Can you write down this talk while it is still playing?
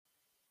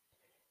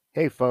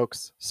Hey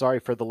folks,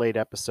 sorry for the late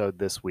episode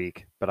this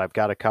week, but I've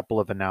got a couple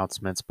of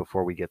announcements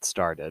before we get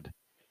started.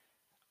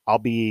 I'll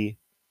be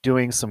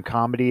doing some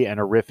comedy and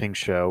a riffing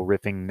show,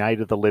 riffing Night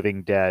of the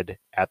Living Dead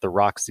at the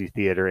Roxy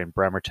Theater in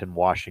Bremerton,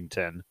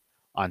 Washington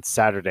on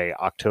Saturday,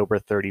 October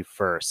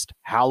 31st,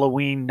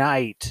 Halloween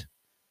night,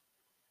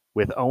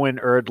 with Owen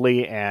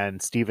Erdley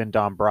and Stephen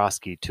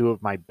Dombrowski, two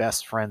of my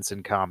best friends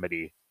in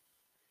comedy.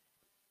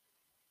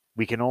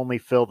 We can only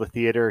fill the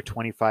theater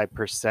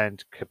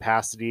 25%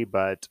 capacity,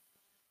 but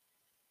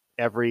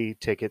every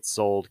ticket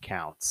sold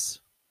counts.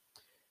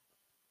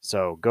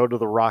 So go to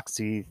the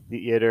Roxy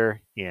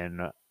Theater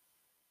in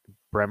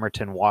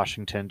Bremerton,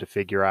 Washington to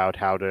figure out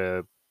how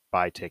to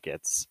buy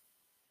tickets.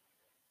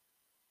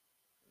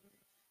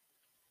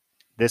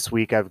 This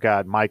week I've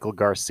got Michael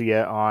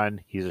Garcia on.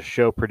 He's a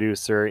show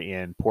producer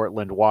in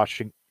Portland,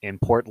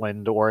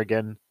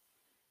 Oregon,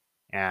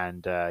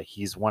 and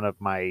he's one of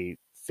my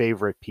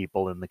favorite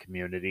people in the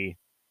community.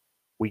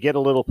 We get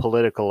a little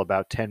political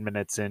about 10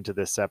 minutes into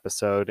this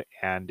episode,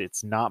 and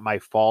it's not my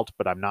fault,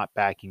 but I'm not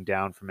backing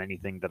down from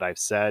anything that I've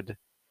said.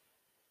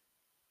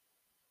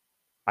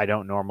 I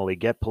don't normally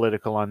get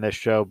political on this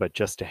show, but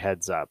just a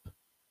heads up.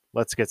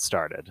 Let's get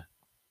started.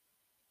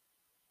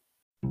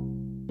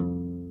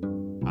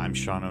 I'm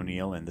Sean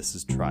O'Neill, and this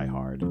is Try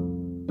Hard,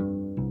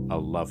 a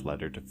love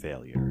letter to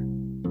failure.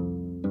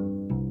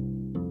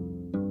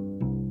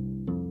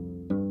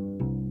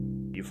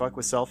 You fuck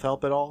with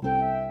self-help at all?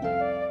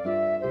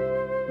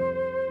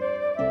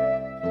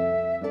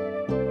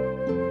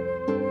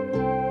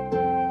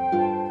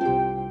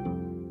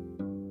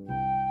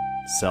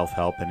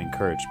 Self-help and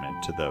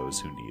encouragement to those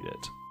who need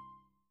it.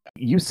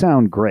 You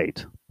sound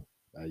great.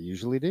 I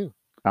usually do.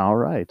 All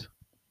right.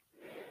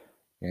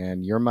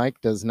 And your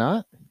mic does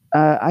not?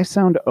 I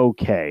sound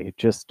okay.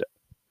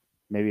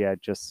 Maybe I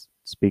just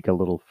speak a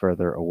little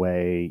further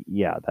away.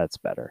 Yeah, that's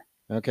better.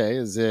 Okay.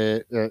 Is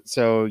it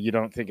so you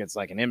don't think it's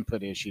like an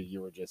input issue?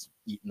 You were just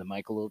eating the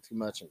mic a little too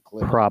much and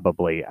clicking?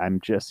 Probably. I'm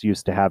just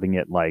used to having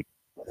it like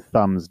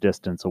thumbs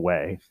distance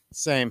away.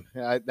 Same.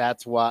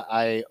 That's why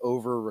I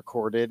over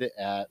recorded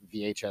at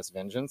VHS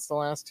Vengeance the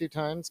last two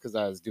times, because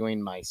I was doing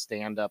my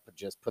stand up,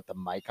 just put the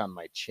mic on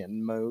my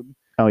chin mode.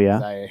 Oh, yeah?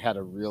 I had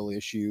a real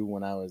issue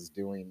when I was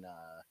doing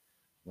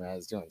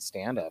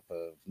stand up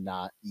of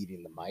not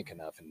eating the mic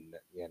enough and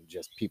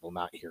just people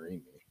not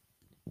hearing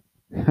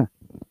me.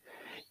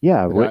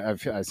 Yeah.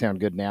 I sound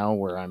good now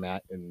where I'm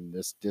at in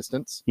this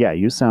distance. Yeah,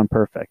 you sound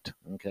perfect.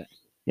 Okay.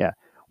 Yeah.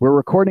 We're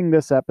recording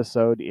this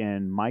episode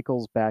in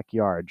Michael's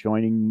backyard.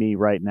 Joining me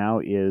right now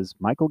is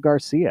Michael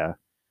Garcia.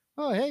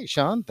 Oh, hey,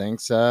 Sean.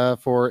 Thanks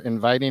for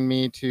inviting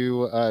me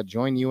to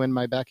join you in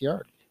my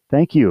backyard.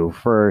 Thank you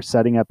for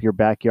setting up your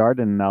backyard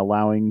and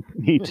allowing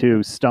me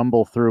to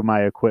stumble through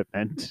my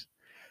equipment.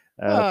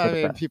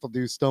 People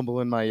do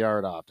stumble in my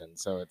yard often,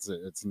 so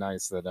it's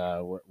nice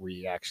that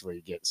we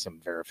actually get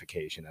some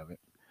verification of it.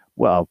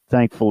 Well,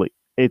 thankfully,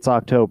 it's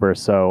October,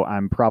 so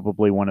I'm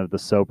probably one of the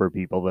sober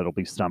people that'll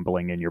be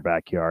stumbling in your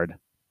backyard.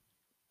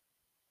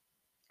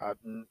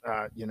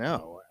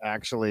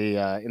 Actually,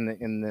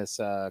 in this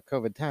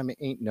COVID time,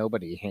 ain't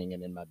nobody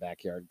hanging in my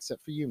backyard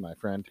except for you, my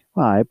friend.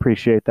 Well, I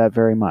appreciate that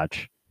very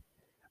much.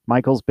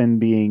 Michael's been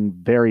being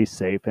very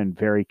safe and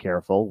very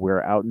careful.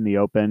 We're out in the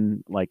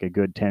open, like a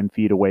good 10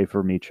 feet away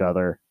from each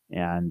other,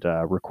 and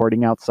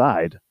recording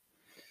outside.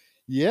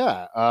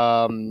 Yeah,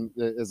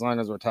 as long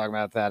as we're talking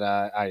about that,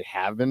 I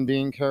have been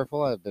being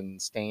careful. I've been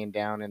staying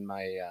down in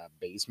my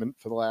basement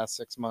for the last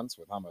 6 months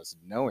with almost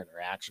no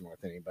interaction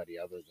with anybody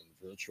other than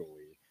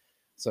virtually.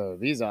 So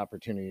these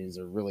opportunities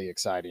are really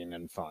exciting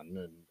and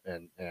fun,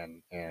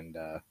 and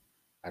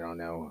I don't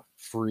know,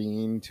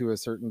 freeing to a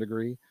certain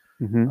degree.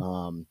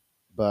 Mm-hmm.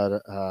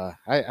 But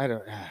I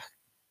don't.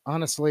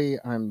 Honestly,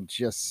 I'm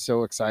just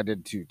so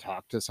excited to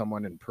talk to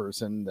someone in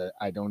person that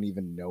I don't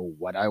even know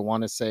what I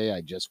want to say.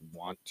 I just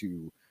want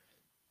to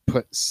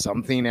put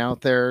something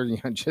out there,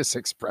 just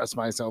express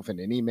myself in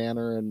any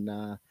manner, and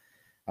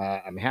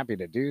I'm happy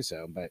to do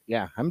so. But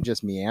yeah, I'm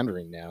just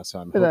meandering now, so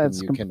I'm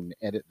hoping you can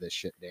edit this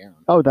shit down.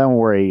 Oh, don't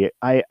worry.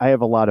 I have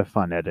a lot of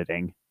fun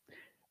editing.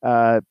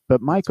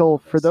 But Michael,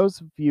 for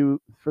those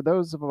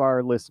of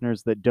our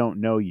listeners that don't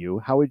know you,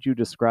 how would you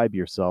describe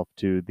yourself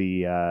to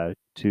the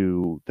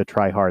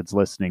tryhards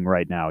listening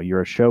right now?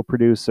 You're a show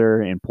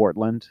producer in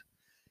Portland.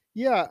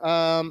 Yeah,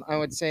 I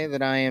would say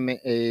that I am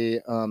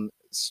a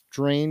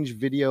strange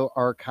video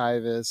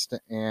archivist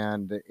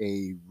and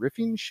a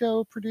riffing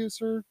show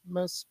producer,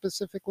 most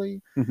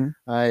specifically. Mm-hmm.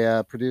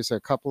 I produce a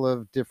couple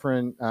of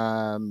different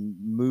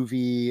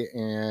movie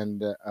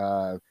and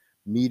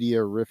media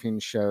riffing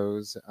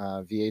shows,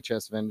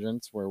 VHS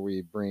Vengeance, where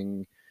we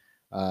bring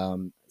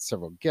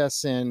several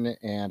guests in,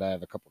 and I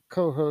have a couple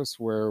co-hosts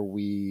where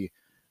we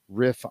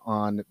riff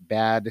on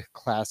bad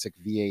classic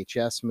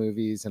VHS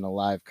movies in a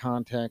live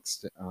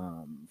context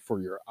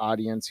for your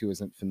audience who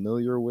isn't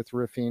familiar with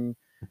riffing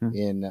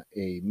in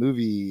a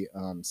movie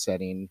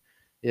setting.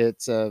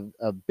 It's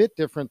a bit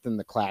different than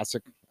the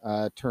classic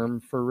term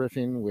for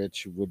riffing,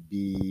 which would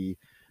be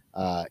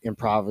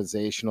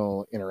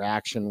improvisational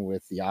interaction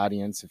with the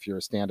audience if you're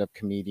a stand-up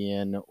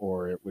comedian,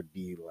 or it would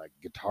be like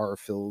guitar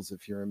fills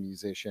if you're a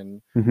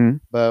musician. Mm-hmm.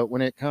 But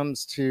when it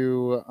comes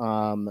to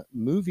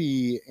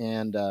movie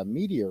and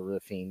media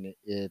riffing,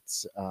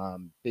 it's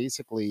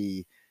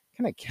basically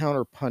kind of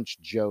counterpunch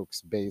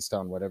jokes based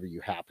on whatever you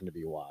happen to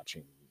be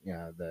watching. You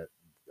know,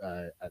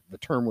 the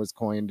term was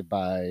coined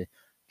by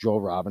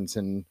Joel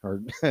Robinson,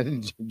 or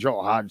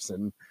Joel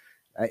Hodgson,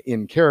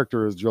 in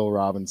character as Joel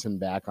Robinson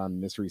back on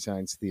Mystery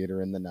Science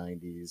Theater in the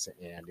 90s.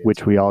 And it's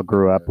Which we all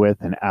grew up kind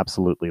with and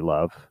absolutely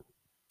love.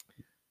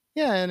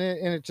 yeah, and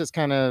it just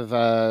kind of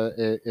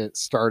it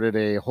started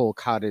a whole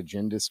cottage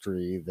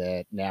industry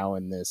that now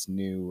in this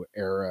new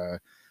era,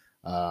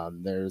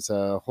 there's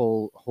a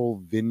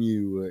whole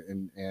venue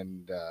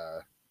and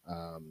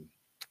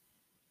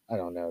I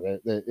don't know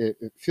that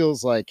it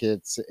feels like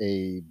it's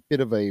a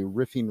bit of a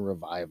riffing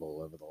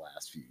revival over the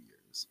last few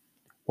years.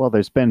 Well,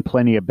 there's been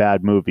plenty of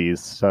bad movies,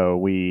 so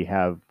we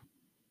have,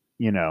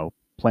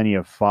 plenty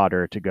of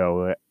fodder to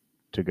go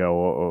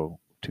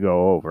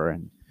over.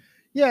 And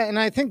Yeah, and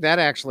I think that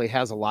actually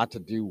has a lot to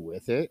do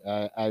with it.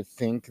 I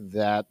think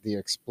that the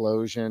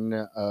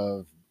explosion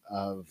of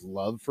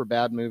love for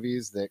bad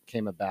movies that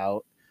came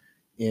about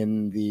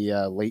in the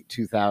late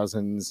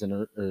 2000s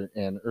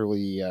and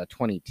early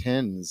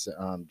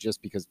 2010s,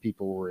 just because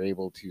people were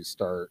able to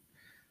start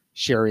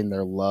sharing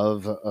their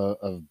love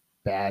of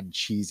bad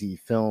cheesy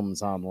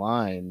films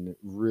online,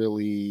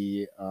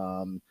 really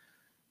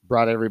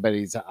brought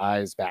everybody's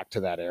eyes back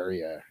to that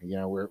area. You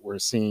know, we're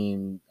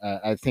seeing.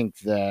 I think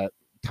that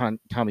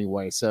Tommy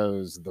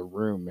Wiseau's The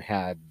Room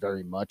had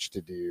very much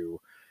to do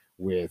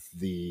with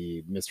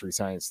the Mystery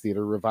Science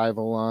Theater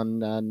revival on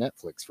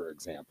Netflix, for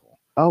example.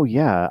 oh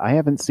yeah, I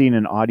haven't seen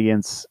an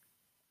audience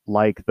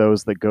like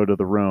those that go to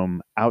the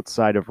room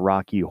outside of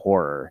Rocky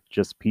Horror.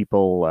 Just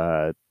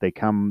people, they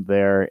come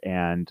there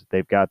and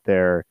they've got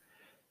their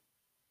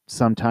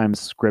sometimes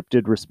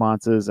scripted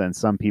responses, and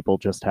some people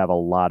just have a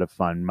lot of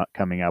fun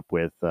coming up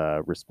with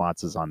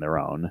responses on their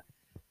own.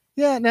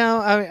 Yeah,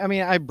 now I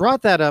mean I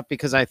brought that up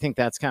because I think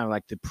that's kind of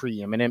like the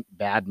preeminent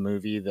bad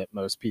movie that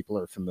most people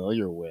are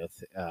familiar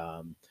with.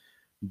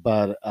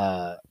 But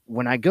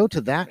when I go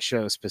to that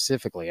show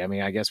specifically, I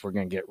mean, I guess we're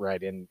going to get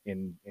right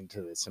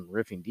into some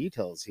riffing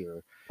details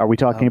here. Are we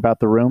talking about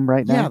The Room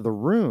right Yeah, now? The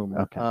Room.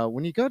 Okay.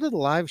 When you go to the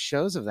live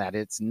shows of that,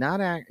 it's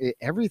not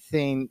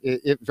everything.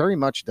 It very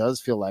much does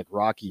feel like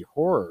Rocky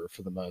Horror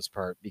for the most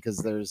part, because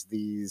there's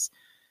these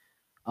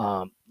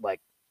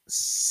like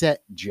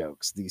set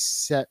jokes, these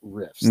set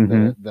riffs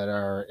Mm-hmm. that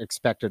are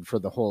expected for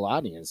the whole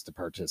audience to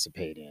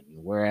participate in.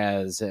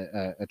 Whereas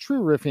a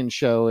true riffing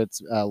show,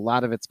 it's a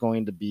lot of it's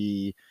going to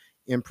be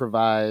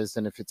improvised,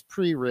 and if it's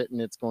pre-written,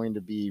 it's going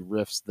to be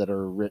riffs that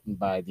are written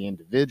by the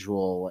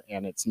individual,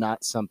 and it's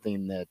not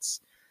something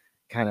that's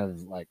kind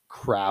of like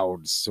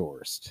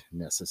crowdsourced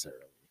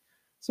necessarily.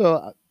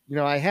 So,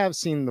 I have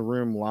seen The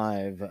Room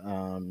live,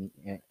 and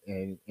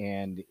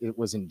it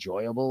was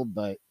enjoyable,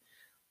 but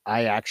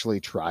I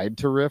actually tried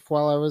to riff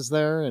while I was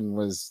there and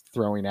was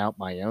throwing out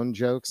my own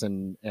jokes,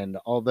 and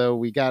although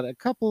we got a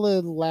couple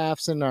of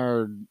laughs in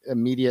our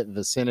immediate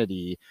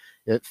vicinity,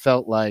 it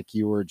felt like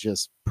you were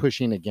just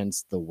pushing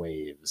against the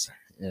waves,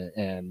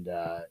 and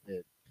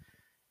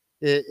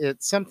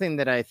it's something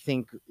that I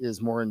think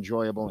is more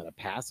enjoyable in a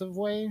passive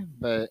way.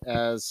 But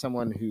as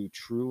someone who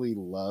truly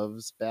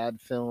loves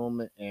bad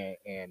film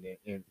and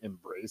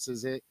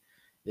embraces it,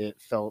 it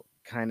felt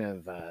kind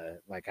of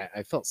like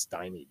I felt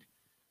stymied.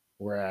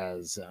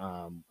 Whereas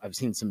I've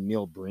seen some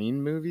Neil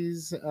Breen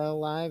movies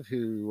live,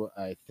 who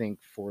I think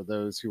for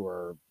those who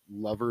are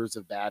lovers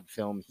of bad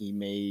film, he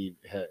may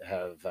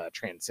have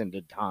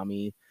transcended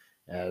Tommy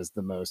as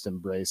the most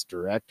embraced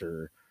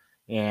director.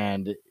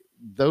 And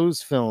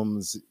those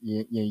films,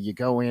 you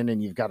go in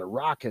and you've got a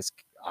raucous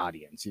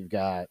audience, you've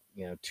got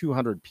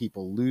 200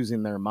 people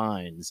losing their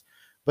minds,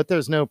 but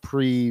there's no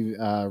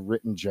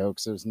pre-written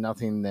jokes. There's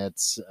nothing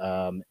that's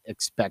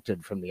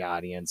expected from the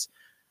audience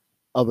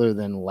other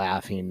than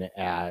laughing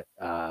at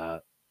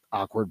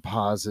awkward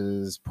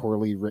pauses,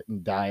 poorly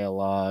written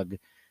dialogue,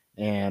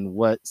 and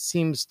what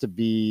seems to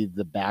be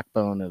the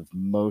backbone of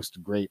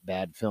most great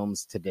bad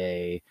films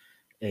today,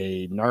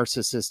 a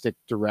narcissistic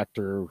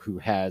director who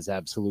has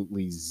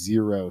absolutely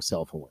zero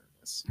self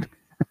awareness.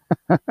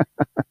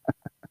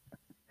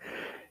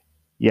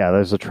 Yeah,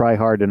 there's a try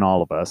hard in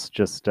all of us,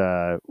 just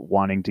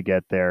wanting to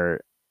get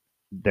their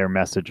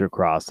message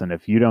across. And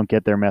if you don't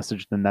get their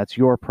message, then that's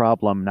your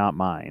problem, not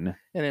mine.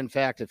 And in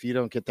fact, if you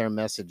don't get their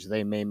message,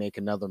 they may make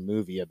another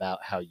movie about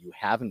how you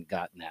haven't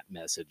gotten that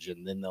message,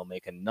 and then they'll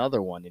make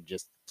another one and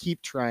just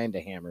keep trying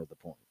to hammer the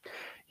point.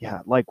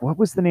 Yeah, like what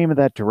was the name of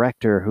that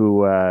director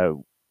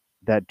who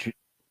that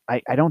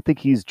I don't think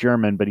he's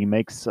German, but he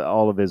makes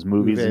all of his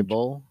movies. Uwe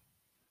Boll?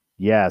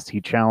 Yes,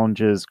 he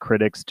challenges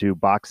critics to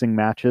boxing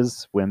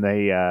matches when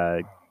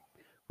they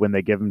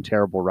give him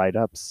terrible write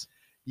ups.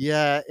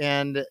 Yeah,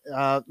 and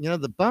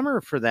the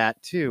bummer for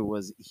that too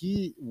was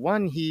he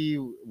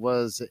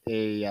was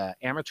a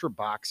amateur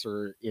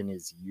boxer in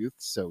his youth,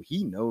 so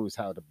he knows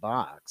how to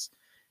box,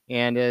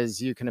 And as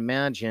you can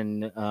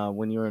imagine,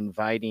 when you're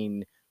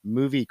inviting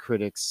movie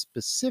critics,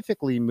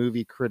 specifically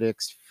movie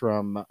critics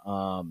from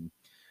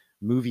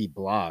movie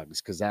blogs,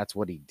 because that's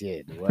what he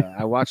did.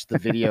 I watched the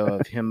video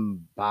of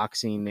him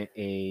boxing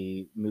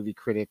a movie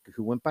critic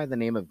who went by the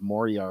name of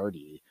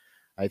Moriarty.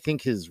 I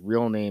think his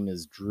real name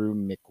is Drew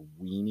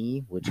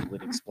McWeeny, which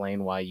would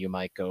explain why you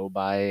might go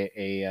by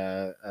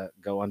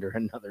go under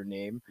another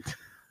name.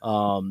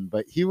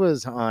 But he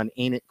was on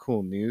Ain't It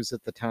Cool News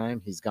at the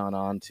time. He's gone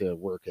on to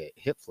work at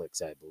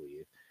Hitflix, I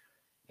believe.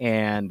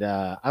 And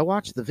I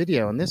watched the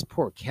video, and this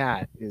poor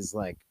cat is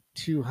like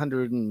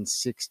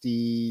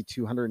 260,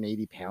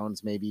 280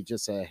 pounds, maybe,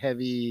 just a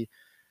heavy,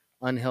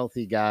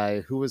 unhealthy guy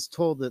who was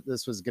told that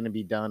this was going to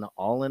be done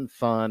all in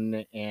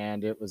fun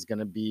and it was going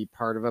to be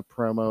part of a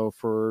promo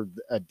for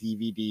a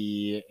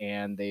DVD,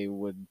 and they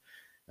would,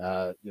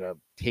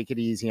 take it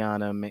easy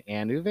on him.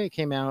 And Uwe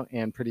came out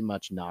and pretty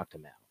much knocked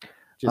him out,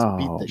 just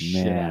beat the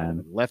shit out of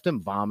him, left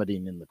him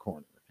vomiting in the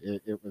corner.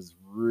 It was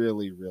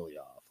really, really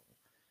awful.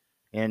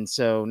 And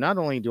so not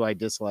only do I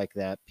dislike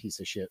that piece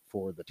of shit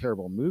for the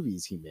terrible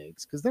movies he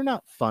makes, because they're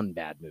not fun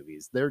bad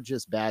movies. They're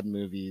just bad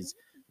movies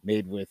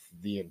made with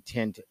the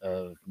intent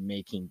of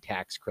making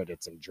tax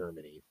credits in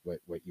Germany,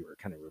 what you were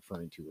kind of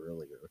referring to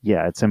earlier.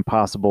 Yeah, it's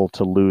impossible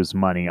to lose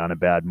money on a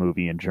bad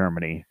movie in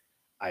Germany.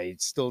 I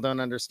still don't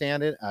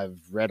understand it. I've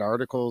read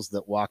articles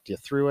that walked you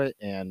through it,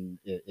 and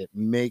it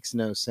makes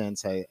no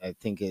sense. I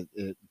think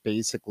it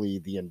basically,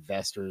 the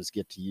investors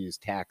get to use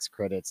tax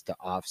credits to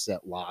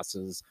offset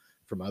losses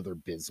from other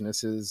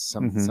businesses,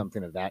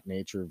 something of that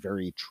nature.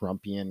 Very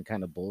Trumpian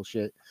kind of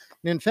bullshit.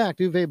 And in fact,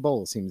 Uwe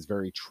Boll seems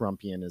very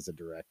Trumpian as a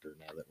director,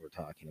 now that we're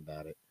talking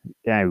about it.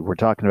 Yeah, we're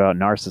talking about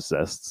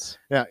narcissists.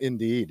 Yeah,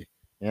 indeed.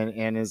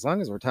 And as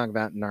long as we're talking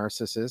about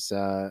narcissists,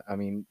 I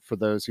mean, for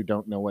those who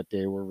don't know what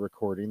day we're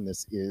recording,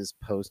 this is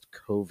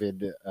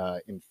post-COVID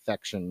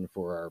infection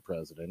for our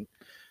president.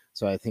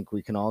 So I think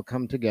we can all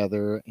come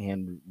together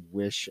and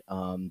wish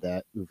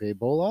that Uwe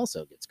Boll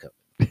also gets COVID.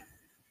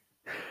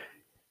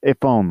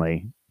 If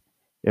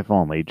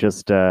only.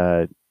 Just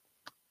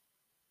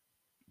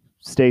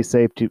stay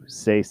safe,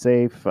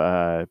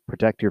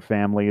 protect your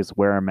families,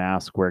 wear a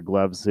mask, wear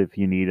gloves if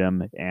you need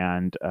them,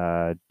 and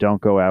don't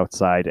go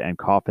outside and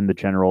cough in the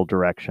general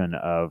direction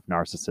of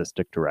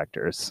narcissistic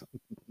directors.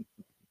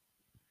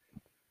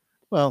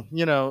 Well,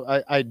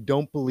 I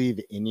don't believe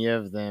any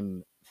of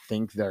them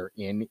think they're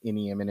in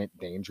any imminent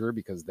danger,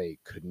 because they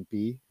couldn't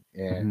be.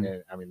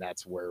 And I mean,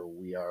 that's where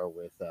we are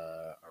with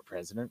our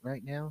president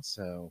right now.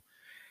 So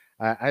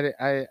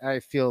I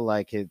feel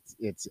like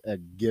it's a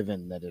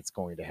given that it's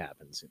going to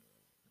happen soon.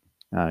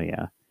 Oh,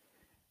 yeah.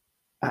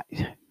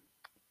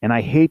 And I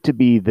hate to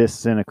be this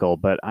cynical,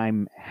 but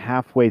I'm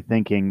halfway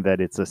thinking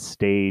that it's a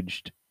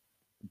staged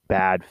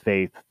bad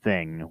faith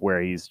thing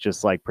where he's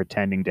just like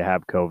pretending to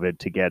have COVID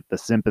to get the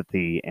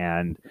sympathy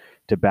and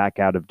to back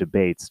out of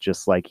debates,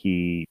 just like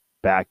he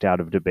backed out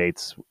of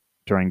debates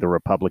during the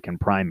Republican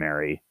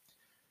primary.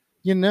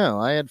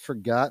 I had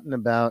forgotten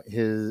about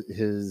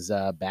his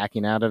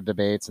backing out of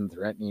debates and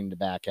threatening to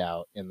back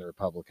out in the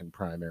Republican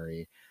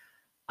primary.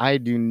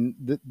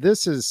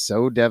 This is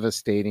so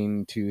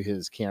devastating to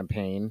his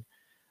campaign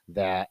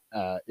that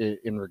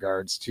in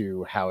regards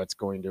to how it's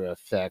going to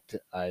affect,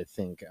 I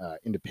think,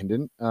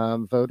 independent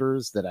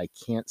voters, that I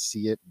can't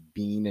see it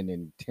being an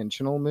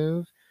intentional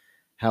move.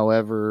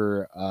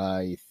 However,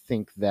 I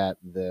think that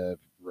the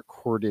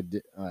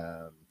recorded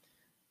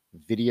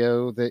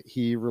video that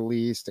he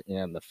released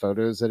and the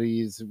photos that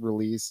he's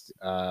released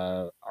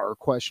are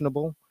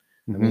questionable.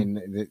 I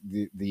mean,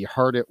 the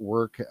hard at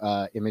work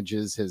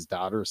images his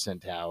daughter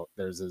sent out,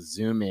 there's a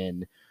zoom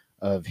in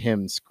of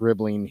him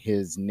scribbling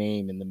his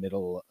name in the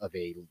middle of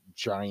a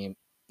giant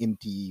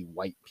empty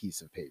white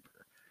piece of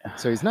paper.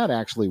 So he's not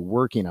actually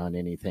working on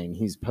anything.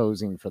 He's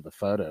posing for the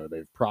photo.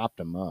 They've propped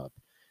him up.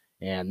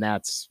 And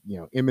that's,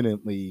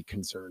 imminently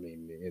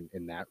concerning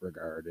in that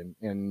regard.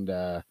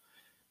 And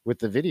with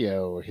the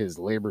video, his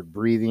labored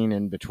breathing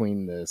in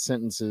between the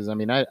sentences. I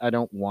mean, I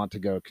don't want to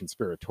go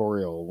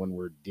conspiratorial when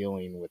we're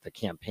dealing with a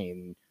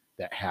campaign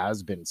that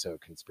has been so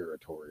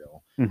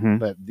conspiratorial,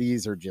 but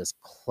these are just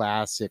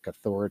classic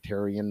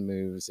authoritarian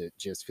moves. It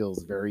just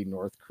feels very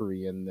North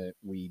Korean, that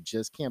we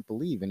just can't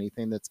believe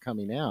anything that's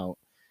coming out,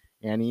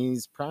 and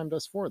he's primed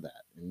us for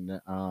that. And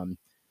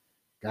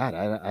God,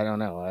 I don't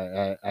know.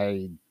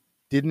 I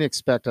didn't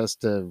expect us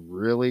to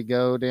really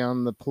go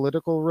down the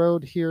political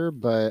road here,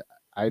 but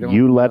I don't.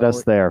 You led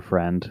us there,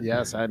 friend.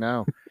 Yes, I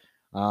know.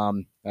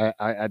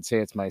 I'd say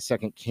it's my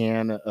second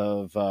can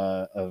of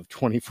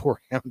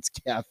 24-ounce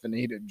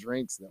caffeinated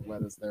drinks that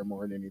led us there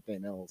more than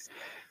anything else.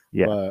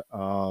 Yeah. But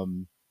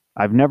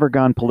I've never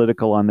gone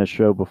political on this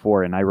show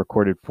before, and I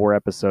recorded 4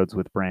 episodes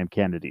with Bram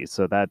Kennedy,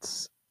 so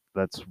that's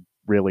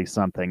really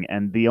something.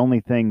 And the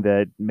only thing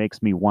that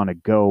makes me want to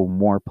go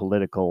more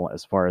political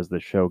as far as the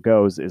show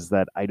goes is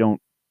that I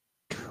don't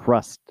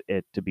trust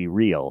it to be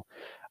real.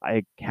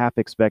 I half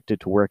expect it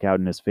to work out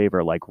in his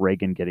favor, like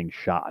Reagan getting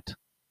shot.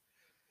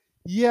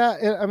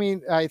 Yeah, I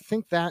mean, I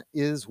think that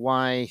is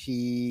why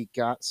he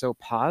got so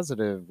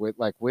positive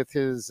with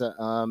his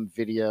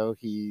video.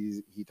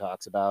 He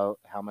talks about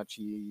how much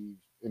he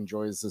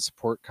enjoys the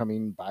support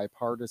coming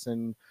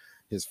bipartisan.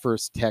 His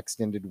first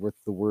text ended with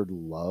the word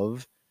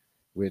love,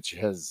 which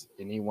has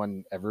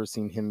anyone ever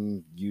seen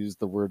him use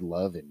the word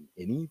love in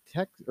any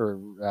text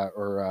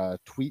or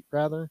tweet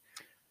rather?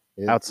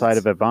 Outside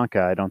of It's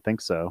Ivanka, I don't think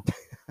so.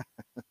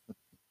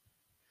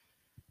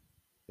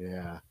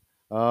 Yeah.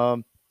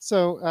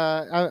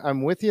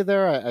 I'm with you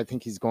there. I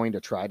think he's going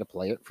to try to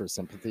play it for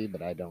sympathy,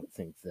 but I don't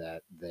think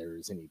that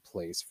there's any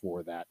place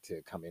for that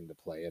to come into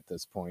play at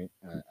this point.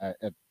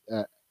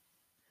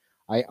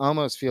 I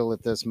almost feel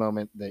at this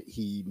moment that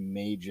he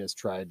may just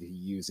try to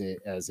use it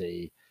as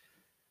a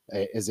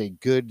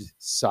good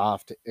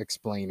soft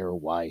explainer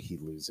why he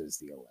loses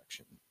the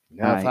election.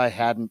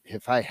 I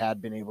If I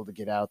had been able to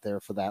get out there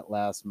for that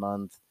last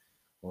month,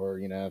 or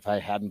if I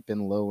hadn't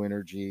been low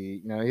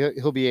energy,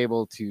 he'll be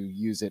able to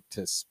use it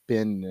to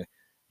spin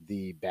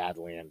the bad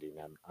landing.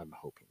 I'm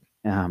hoping.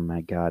 Oh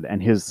my god.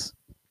 And his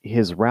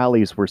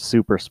rallies were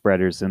super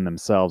spreaders in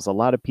themselves. A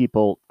lot of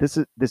people this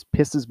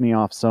pisses me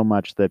off so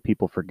much that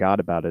people forgot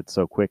about it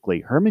so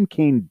quickly. Herman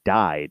Cain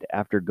died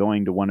after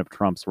going to one of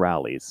Trump's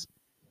rallies.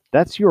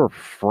 That's your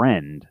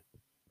friend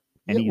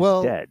and Yeah, he's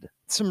well, dead.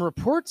 some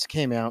reports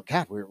came out.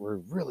 God, we're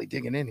really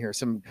digging in here.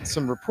 Some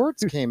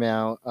reports came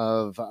out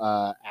of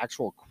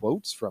actual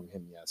quotes from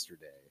him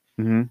yesterday,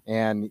 Hmm.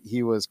 and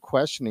he was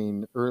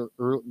questioning,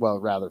 well,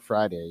 rather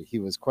Friday, he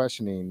was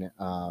questioning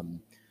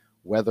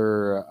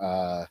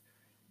whether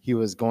he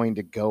was going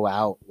to go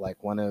out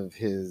like one of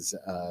his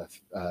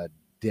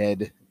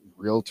dead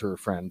realtor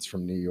friends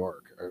from New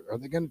York. Are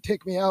they going to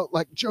take me out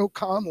like Joe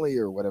Conley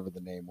or whatever the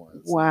name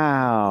was?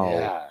 Wow.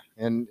 Yeah,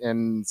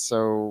 and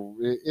so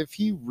if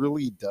he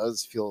really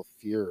does feel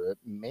fear, it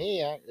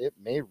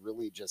may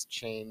really just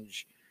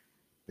change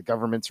the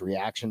government's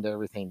reaction to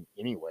everything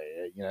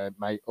anyway. It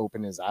might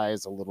open his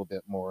eyes a little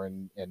bit more,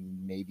 and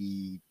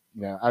maybe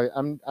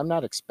I'm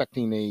not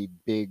expecting a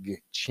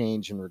big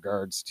change in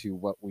regards to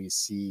what we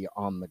see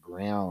on the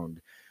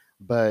ground,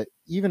 but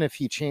even if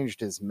he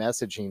changed his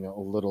messaging a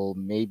little,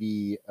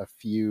 maybe a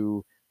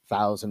few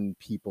thousand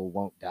people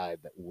won't die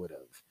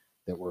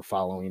that were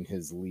following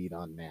his lead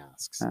on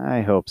masks.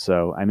 I hope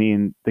so. I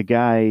mean, the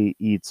guy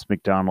eats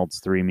McDonald's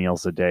 3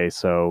 meals a day,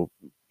 so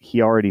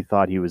he already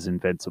thought he was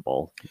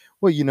invincible.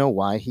 Well, you know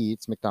why he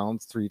eats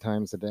McDonald's 3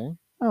 times a day?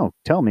 Oh,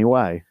 tell me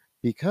why.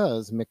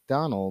 Because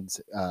McDonald's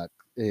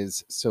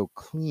is so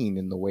clean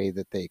in the way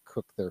that they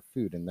cook their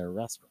food in their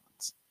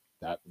restaurants.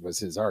 That was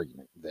his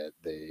argument, that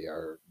they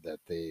are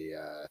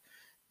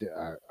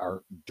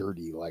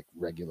dirty like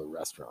regular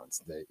restaurants.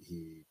 That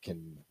he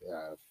can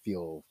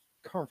feel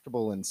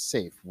comfortable and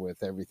safe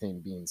with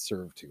everything being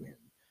served to him.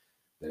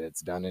 That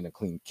it's done in a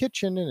clean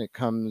kitchen and it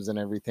comes and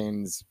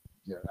everything's,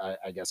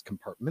 I guess,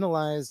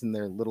 compartmentalized in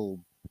their little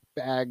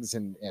bags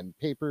and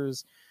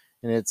papers.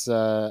 And it's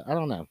I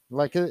don't know,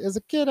 like as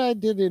a kid I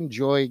did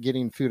enjoy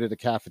getting food at a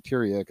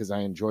cafeteria because I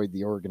enjoyed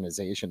the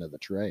organization of the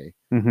tray.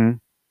 Hmm.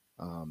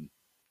 um,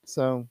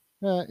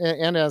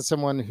 and as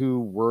someone who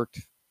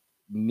worked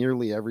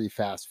nearly every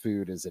fast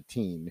food as a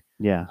teen,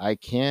 Yeah. I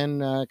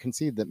can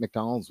concede that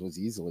McDonald's was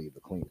easily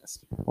the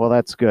cleanest. Well,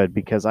 that's good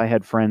because I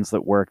had friends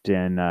that worked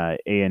in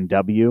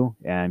A&W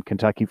and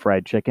Kentucky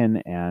Fried Chicken,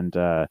 and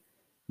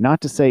not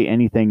to say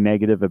anything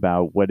negative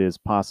about what is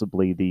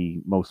possibly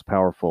the most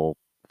powerful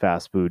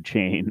fast food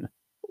chain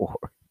or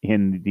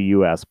in the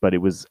U.S., but it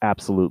was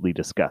absolutely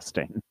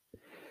disgusting.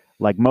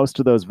 Like most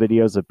of those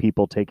videos of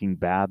people taking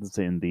baths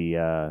in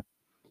the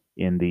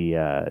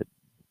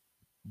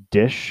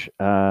dish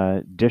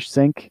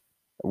sink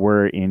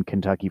were in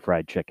Kentucky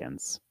Fried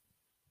Chickens.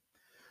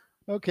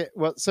 Okay,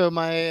 well, so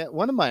my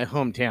one of my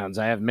hometowns,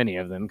 I have many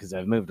of them because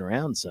I've moved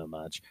around so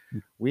much.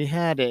 We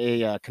had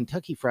a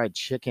Kentucky Fried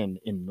Chicken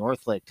in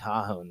North Lake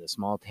Tahoe in the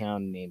small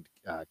town named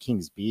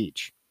Kings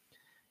Beach,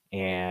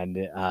 and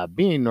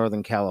being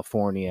Northern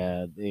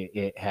California,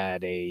 it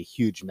had a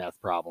huge meth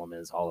problem,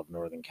 as all of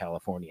Northern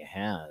California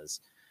has.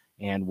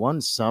 And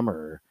one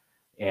summer,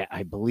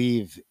 I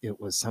believe it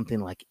was something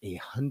like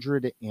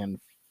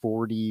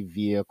 140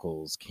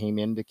 vehicles came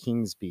into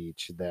Kings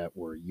Beach that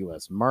were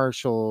U.S.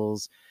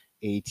 Marshals,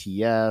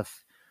 ATF,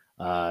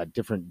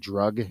 different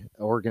drug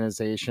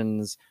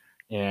organizations,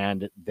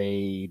 and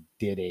they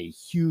did a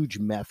huge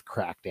meth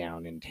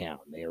crackdown in town.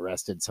 They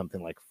arrested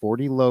something like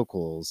 40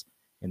 locals,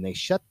 and they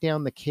shut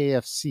down the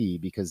KFC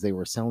because they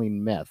were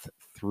selling meth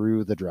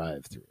through the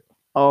drive-through.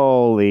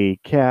 Holy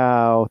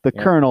cow. The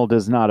And Colonel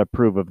does not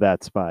approve of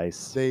that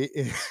spice. they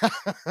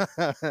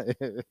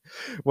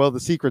well, the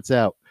secret's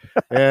out.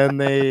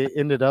 And they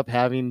ended up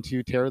having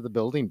to tear the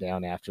building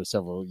down after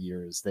several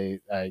years. They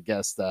I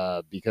guess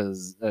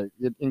because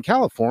in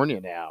California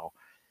now,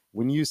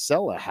 when you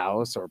sell a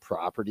house or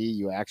property,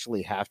 you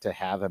actually have to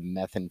have a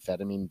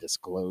methamphetamine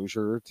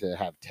disclosure to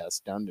have tests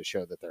done to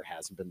show that there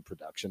hasn't been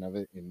production of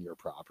it in your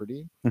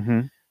property.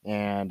 Hmm.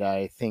 And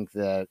I think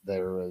that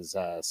there was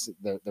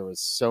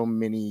so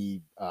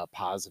many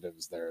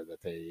positives there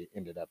that they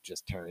ended up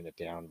just tearing it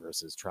down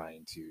versus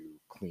trying to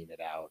clean it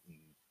out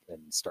and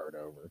start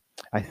over.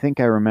 I think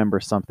I remember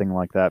something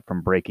like that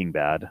from Breaking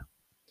Bad.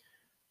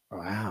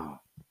 Wow.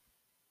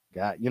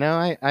 God,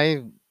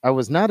 I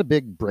was not a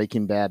big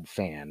Breaking Bad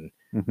fan.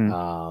 Hmm.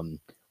 Um,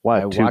 I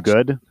What, too watched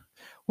good?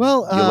 You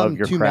love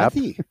your too crap?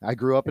 methy. I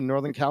grew up in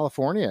Northern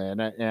California,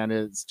 and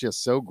it's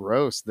just so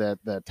gross that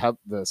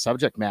the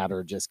subject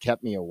matter just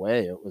kept me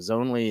away. It was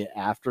only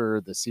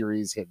after the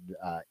series had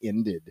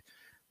ended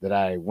that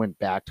I went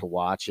back to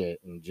watch it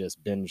and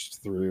just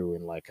binged through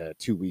in like a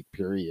 2 week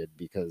period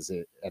because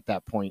at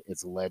that point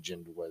its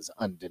legend was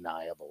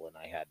undeniable and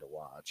I had to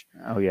watch.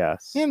 Oh,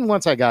 yes. And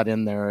once I got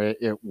in there,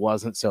 it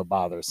wasn't so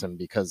bothersome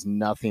because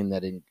nothing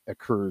that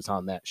occurs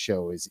on that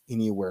show is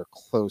anywhere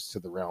close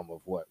to the realm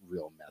of what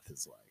real meth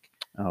is like.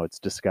 Oh, it's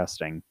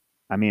disgusting.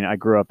 I mean, I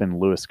grew up in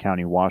Lewis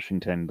County,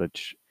 Washington,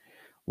 which,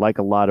 like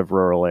a lot of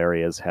rural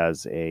areas,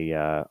 has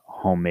a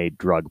homemade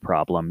drug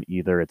problem.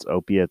 Either it's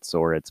opiates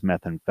or it's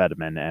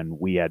methamphetamine, and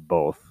we had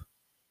both.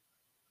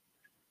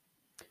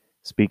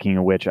 Speaking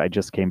of which, I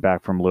just came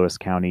back from Lewis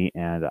County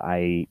and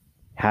I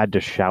had to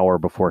shower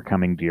before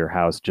coming to your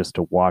house just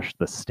to wash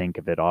the stink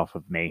of it off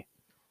of me.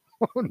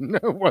 Oh no!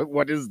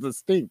 What is the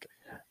stink?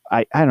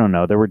 I don't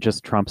know. There were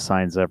just Trump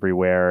signs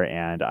everywhere,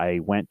 and I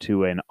went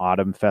to an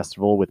autumn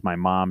festival with my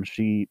mom.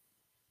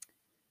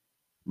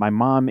 My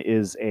mom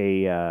is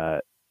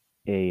a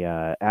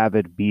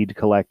avid bead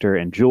collector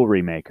and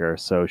jewelry maker,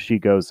 so she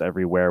goes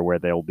everywhere where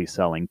they'll be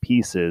selling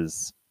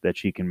pieces that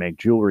she can make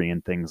jewelry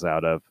and things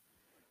out of.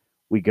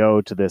 We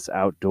go to this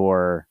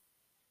outdoor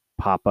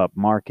pop-up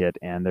market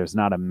and there's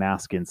not a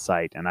mask in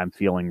sight, and I'm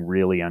feeling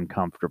really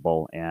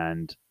uncomfortable,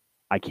 and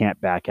I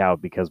can't back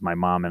out because my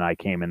mom and I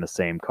came in the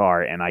same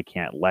car, and I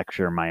can't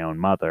lecture my own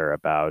mother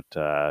about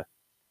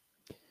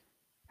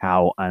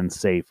how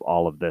unsafe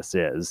all of this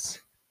is.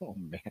 Oh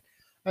man!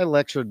 I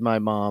lectured my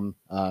mom.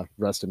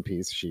 Rest in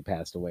peace. She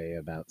passed away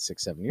about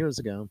 6, 7 years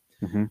ago.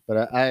 Hmm.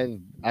 But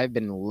I've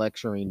been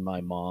lecturing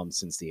my mom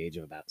since the age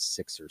of about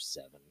 6 or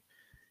 7.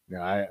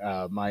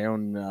 I my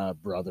own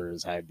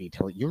brothers, I'd be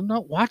telling you're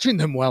not watching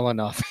them well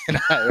enough, and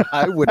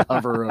I would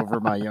hover over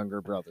my younger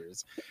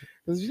brothers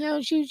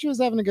because she was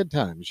having a good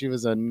time. She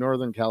was a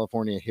Northern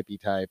California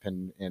hippie type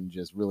and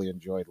just really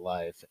enjoyed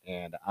life.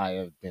 And I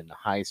have been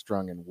high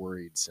strung and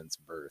worried since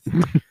birth.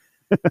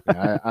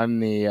 I'm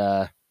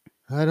the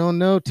I don't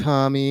know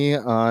Tommy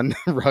on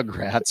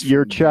Rugrats.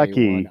 You're From day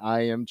Chucky. one.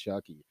 I am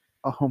Chucky.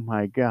 Oh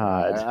my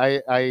God.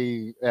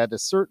 I at a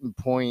certain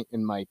point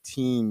in my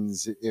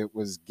teens, it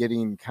was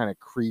getting kind of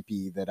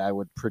creepy that I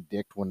would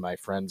predict when my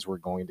friends were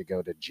going to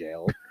go to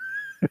jail.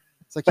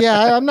 It's like,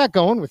 yeah, I'm not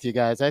going with you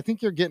guys. I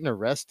think you're getting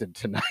arrested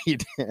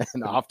tonight.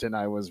 And often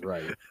I was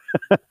right.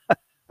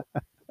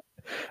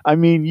 I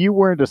mean, you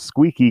weren't a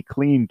squeaky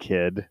clean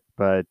kid,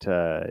 but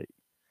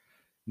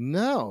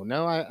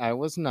No, I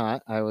was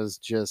not. I was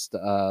just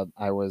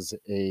I was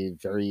a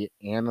very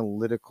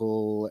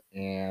analytical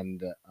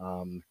and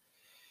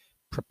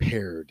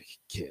prepared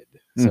kid.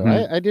 So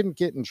mhm. I didn't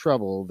get in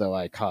trouble, though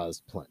I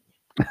caused plenty.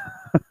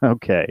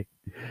 Okay.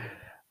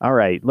 All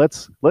right.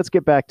 Let's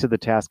get back to the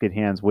task at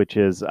hand, which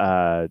is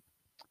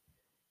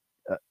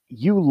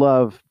you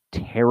love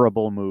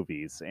terrible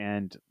movies,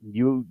 and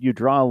you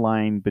draw a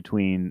line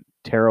between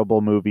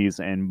terrible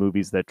movies and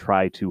movies that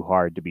try too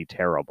hard to be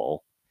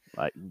terrible.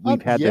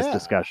 We've had this Yeah.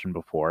 discussion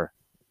before.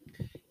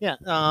 Yeah.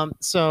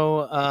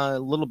 So a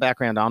little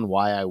background on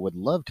why I would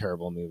love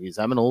terrible movies.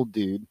 I'm an old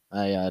dude.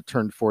 I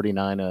turned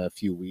 49 a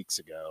few weeks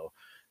ago.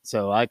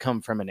 So I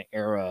come from an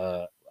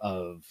era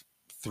of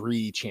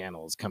three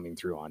channels coming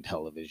through on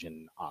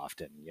television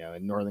often.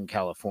 In Northern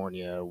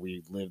California,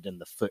 we lived in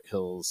the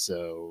foothills.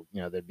 So,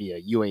 there'd be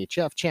a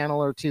UHF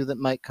channel or two that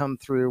might come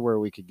through where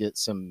we could get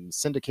some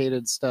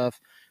syndicated stuff.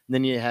 And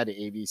then you had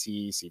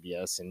ABC,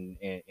 CBS, and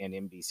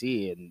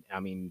NBC. And I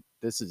mean,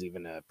 this is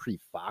even a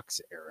pre-Fox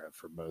era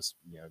for most,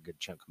 a good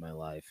chunk of my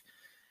life.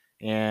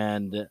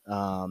 And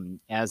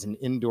as an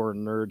indoor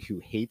nerd who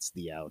hates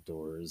the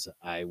outdoors,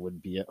 I would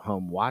be at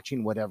home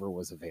watching whatever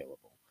was available.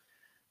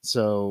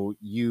 So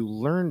you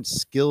learned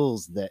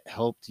skills that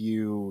helped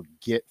you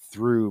get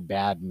through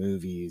bad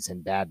movies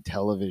and bad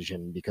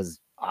television because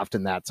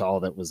often that's all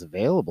that was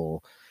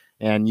available.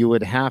 And you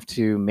would have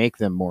to make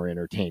them more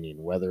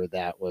entertaining, whether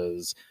that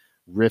was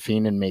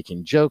riffing and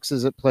making jokes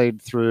as it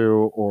played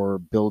through, or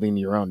building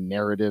your own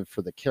narrative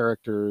for the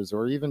characters,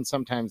 or even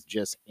sometimes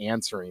just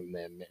answering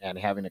them and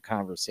having a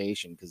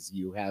conversation because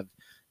you have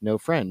no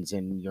friends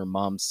and your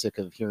mom's sick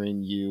of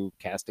hearing you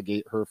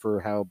castigate her for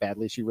how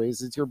badly she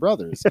raises your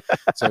brothers.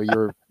 So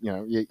your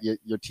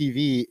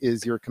TV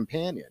is your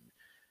companion.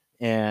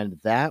 And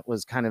that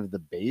was kind of the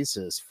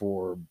basis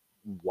for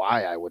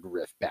why I would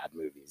riff bad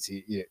movies.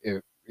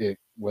 It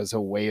was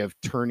a way of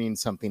turning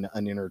something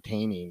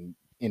unentertaining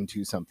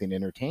into something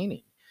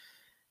entertaining.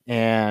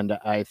 And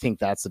I think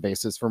that's the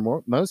basis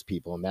for most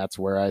people. And that's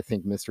where I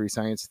think Mystery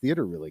Science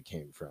Theater really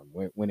came from.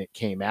 When it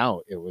came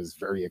out, it was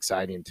very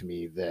exciting to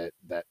me that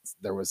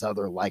there was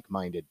other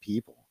like-minded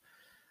people.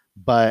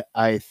 But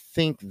I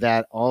think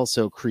that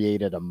also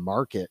created a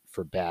market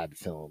for bad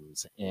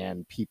films,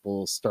 and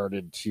people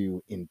started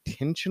to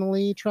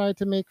intentionally try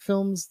to make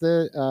films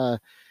that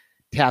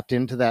tapped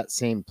into that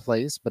same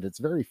place, but it's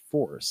very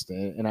forced.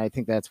 And I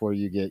think that's where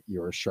you get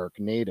your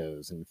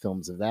Sharknadoes and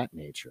films of that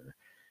nature.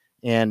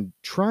 And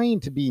trying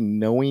to be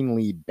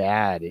knowingly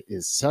bad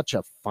is such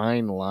a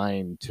fine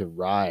line to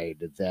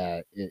ride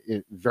that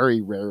it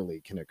very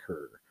rarely can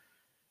occur.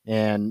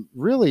 And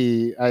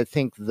really, I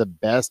think the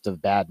best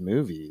of bad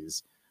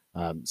movies.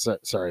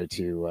 Sorry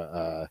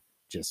to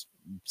just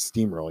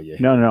steamroll you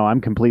No, here. no,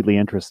 I'm completely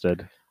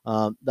interested.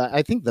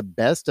 I think the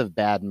best of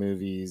bad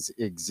movies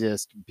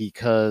exist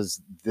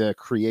because the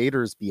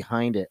creators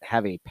behind it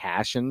have a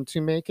passion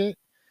to make it.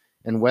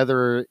 And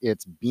whether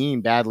it's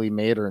being badly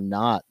made or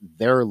not,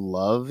 their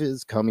love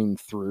is coming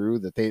through,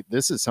 that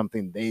this is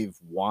something they've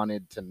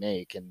wanted to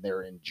make and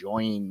they're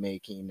enjoying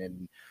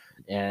making.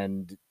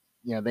 And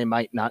they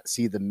might not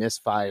see the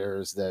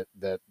misfires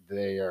that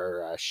they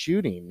are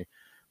shooting,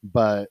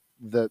 but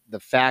the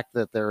fact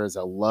that there is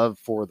a love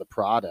for the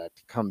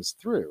product comes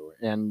through,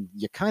 and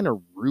you kind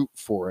of root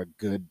for a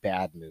good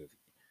bad movie.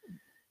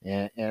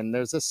 And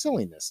there's a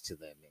silliness to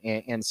them,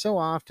 and so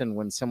often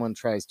when someone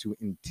tries to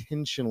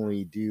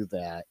intentionally do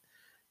that,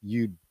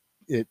 you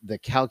the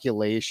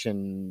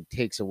calculation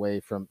takes away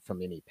from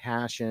any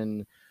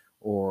passion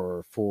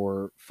or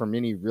from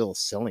any real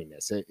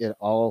silliness. It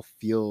all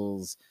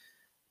feels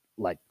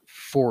like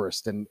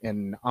forced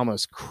and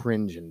almost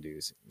cringe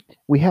inducing.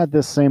 We had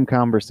this same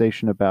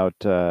conversation about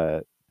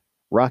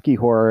Rocky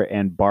Horror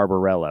and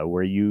Barbarella,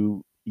 where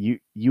you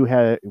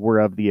had were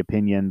of the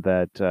opinion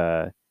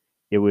that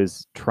it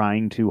was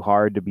trying too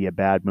hard to be a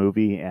bad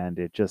movie, and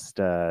it just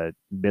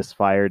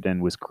misfired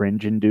and was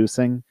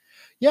cringe-inducing.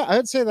 Yeah,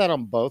 I'd say that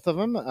on both of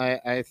them.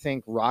 I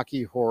think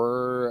Rocky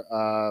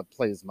Horror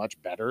plays much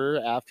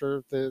better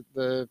after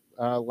the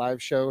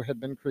live show had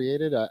been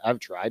created. I've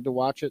tried to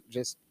watch it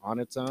just on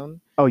its own.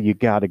 Oh, you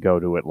got to go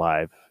to it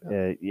live.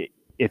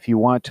 If you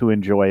want to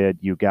enjoy it,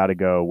 you got to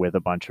go with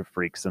a bunch of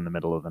freaks in the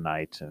middle of the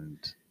night. And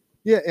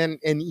Yeah, and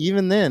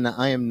even then,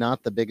 I am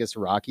not the biggest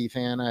Rocky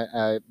fan.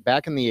 I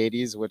back in the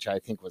 '80s, which I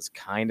think was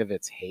kind of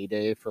its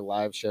heyday for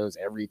live shows.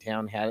 Every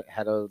town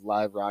had a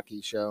live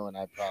Rocky show, and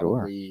I sure.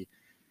 probably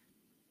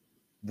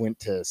went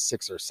to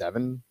 6 or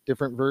 7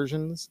 different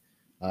versions.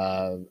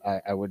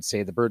 I would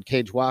say the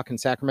Birdcage Walk in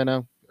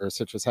Sacramento, or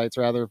Citrus Heights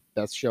rather,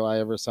 best show I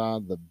ever saw.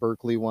 The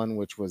Berkeley one,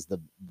 which was the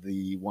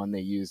one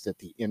they used at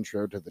the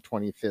intro to the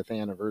 25th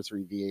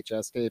anniversary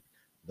VHS tape,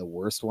 the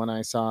worst one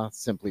I saw,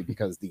 simply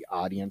because the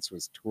audience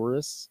was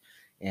tourists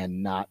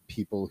and not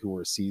people who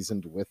were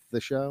seasoned with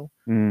the show.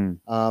 Mm.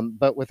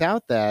 But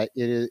without that,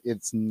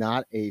 it's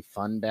not a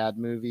fun bad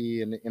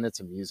movie, and it's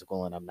a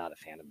musical, and I'm not a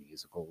fan of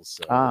musicals,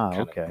 so it Ah,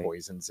 kind of okay.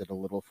 poisons it a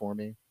little for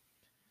me.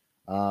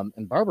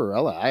 And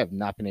Barbarella, I have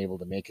not been able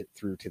to make it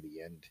through to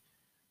the end,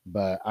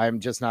 but I'm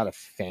just not a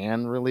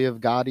fan really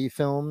of gaudy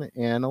film,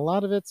 and a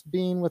lot of it's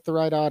being with the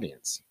right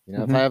audience.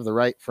 If I Hmm. have the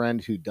right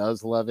friend who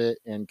does love it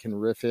and can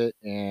riff it,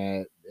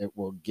 and it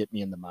will get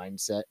me in the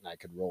mindset, and I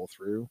could roll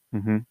through.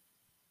 Hmm.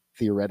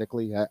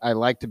 Theoretically, I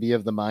like to be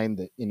of the mind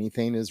that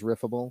anything is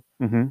riffable.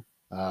 Hmm.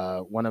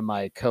 One of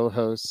my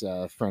co-hosts,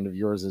 a friend of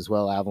yours as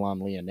well, Avalon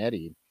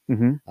Leonetti,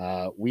 Hmm.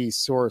 we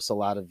source a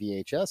lot of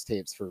VHS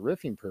tapes for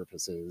riffing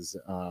purposes.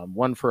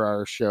 One for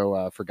our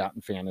show,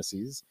 Forgotten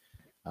Fantasies,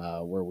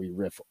 where we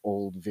riff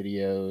old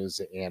videos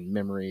and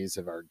memories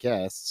of our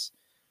guests.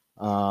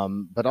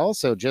 But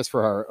also just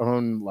for our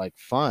own like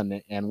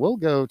fun, and we'll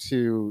go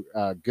to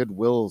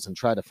Goodwills and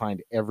try to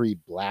find every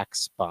Black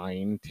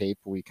Spine tape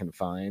we can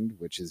find,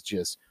 which is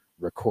just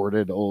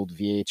recorded old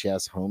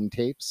VHS home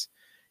tapes.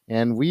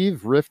 And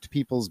we've riffed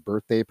people's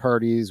birthday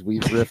parties,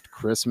 we've riffed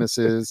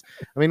Christmases.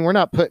 I mean, we're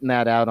not putting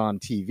that out on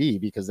TV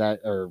because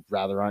that, or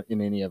rather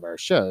in any of our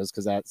shows,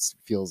 because that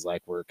feels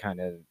like we're kind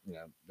of,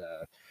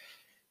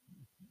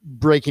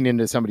 breaking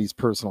into somebody's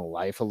personal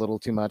life a little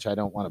too much. I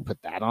don't want to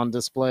put that on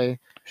display.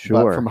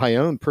 But for Sure. my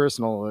own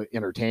personal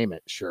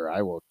entertainment, sure,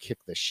 I will kick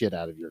the shit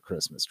out of your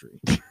Christmas tree.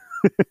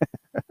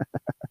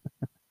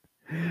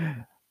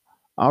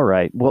 All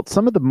right. Well,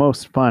 some of the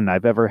most fun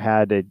I've ever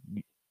had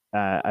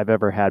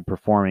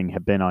performing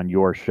have been on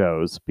your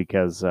shows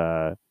because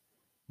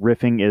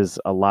riffing is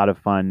a lot of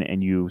fun,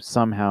 and you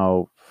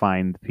somehow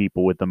find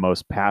people with the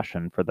most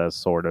passion for this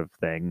sort of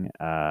thing.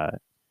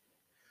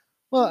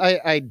 Well,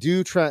 I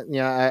do try.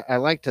 I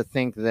like to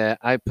think that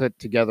I put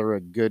together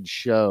a good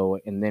show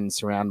and then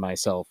surround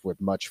myself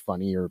with much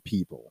funnier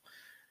people.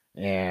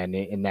 And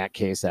in that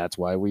case, that's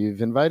why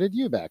we've invited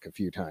you back a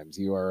few times.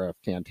 You are a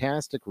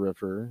fantastic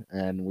riffer,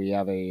 and we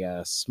have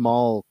a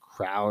small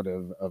crowd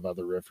of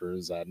other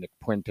riffers: Nick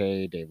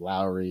Puente, Dave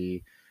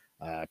Lowry,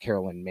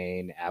 Carolyn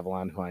Main,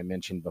 Avalon, who I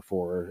mentioned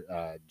before.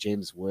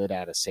 James Wood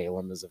out of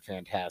Salem is a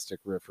fantastic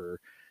riffer.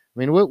 I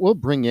mean, we'll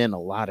bring in a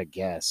lot of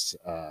guests.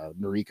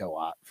 Noriko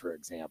Ott, for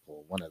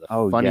example, one of the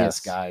Oh,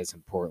 funniest yes. guys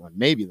in Portland,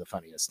 maybe the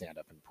funniest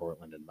stand-up in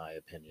Portland, in my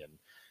opinion.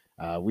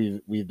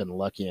 We've been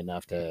lucky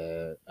enough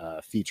to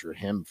feature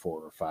him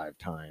 4 or 5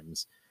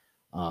 times.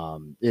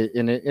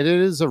 It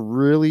is a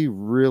really,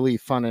 really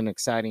fun and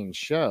exciting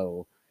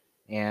show.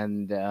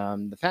 And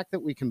the fact that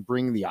we can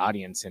bring the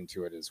audience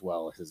into it as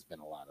well has been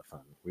a lot of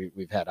fun.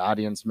 We've had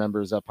audience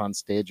members up on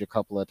stage a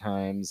couple of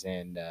times,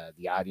 and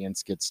the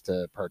audience gets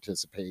to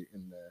participate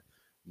in the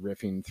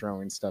riffing,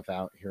 throwing stuff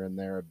out here and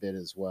there a bit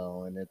as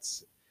well. And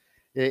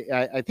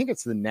I think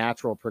it's the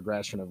natural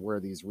progression of where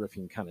these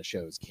riffing kind of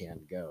shows can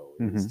go,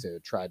 is to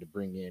try to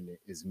bring in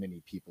as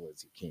many people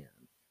as you can.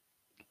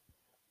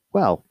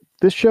 Well,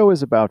 this show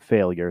is about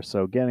failure,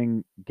 so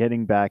getting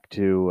back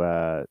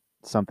to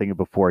something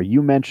before,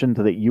 you mentioned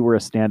that you were a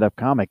stand-up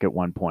comic at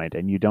one point,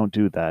 and you don't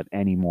do that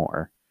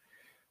anymore.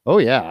 Oh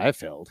yeah, I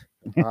failed.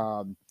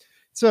 um,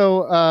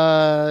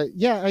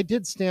 yeah, I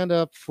did stand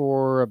up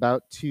for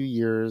about 2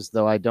 years,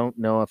 though I don't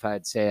know if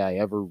I'd say I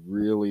ever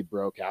really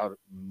broke out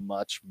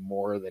much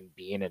more than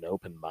being an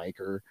open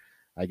micer.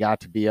 I got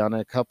to be on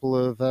a couple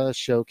of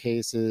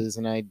showcases,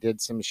 and I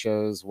did some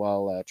shows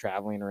while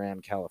traveling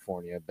around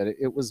California, but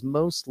it was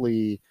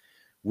mostly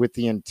with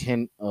the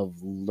intent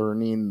of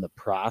learning the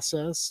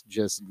process,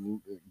 just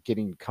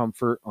getting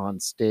comfort on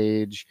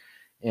stage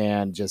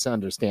and just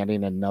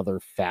understanding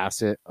another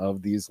facet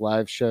of these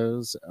live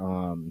shows.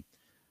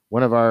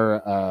 One of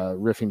our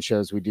riffing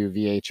shows, we do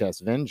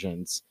VHS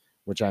Vengeance,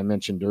 which I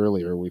mentioned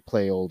earlier. We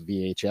play old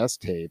VHS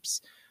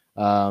tapes.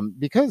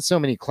 Because so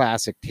many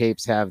classic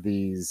tapes have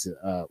these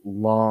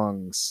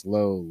long,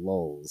 slow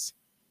lulls.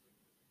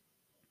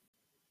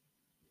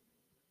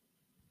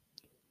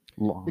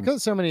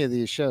 Because so many of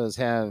these shows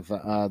have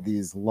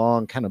these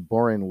long, kind of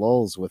boring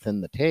lulls within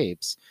the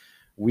tapes,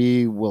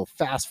 we will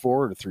fast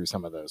forward through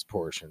some of those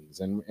portions.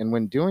 And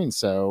when doing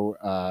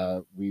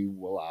so, we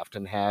will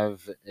often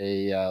have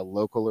a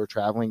local or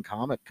traveling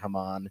comic come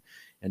on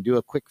and do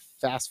a quick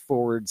fast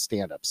forward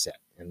stand up set.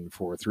 And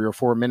for 3 or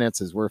 4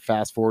 minutes, as we're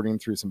fast forwarding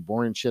through some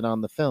boring shit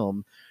on the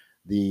film,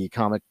 the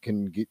comic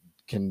can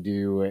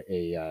do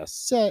a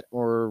set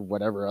or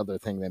whatever other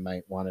thing they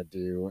might want to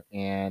do.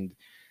 And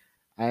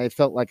I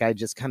felt like I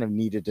just kind of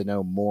needed to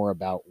know more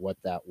about what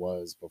that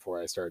was before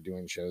I started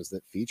doing shows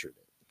that featured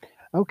it.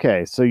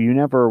 Okay, so you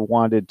never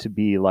wanted to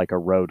be like a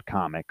road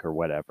comic or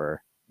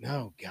whatever.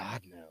 No,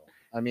 God, no.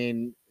 I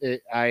mean,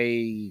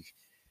 I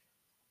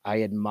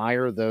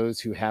admire those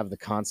who have the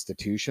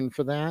constitution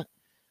for that,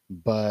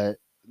 but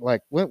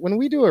like when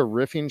we do a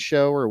riffing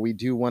show or we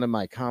do one of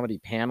my comedy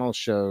panel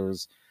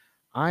shows,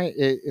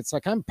 it's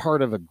like I'm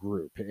part of a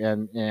group,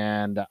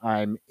 and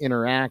I'm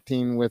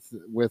interacting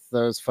with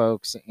those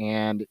folks,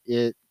 and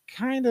it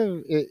kind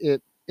of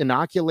it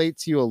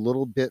inoculates you a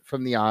little bit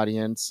from the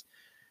audience,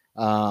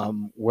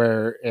 and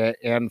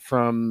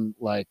from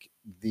like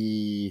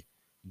the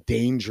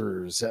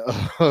dangers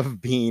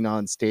of being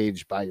on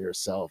stage by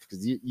yourself,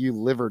 because you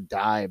live or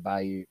die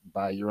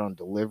by your own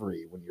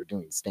delivery when you're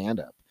doing stand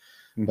up.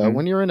 But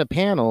when you're in a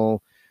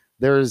panel,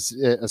 there's,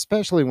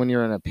 especially when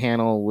you're in a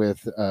panel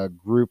with a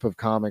group of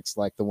comics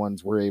like the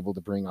ones we're able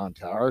to bring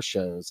onto our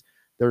shows,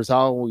 there's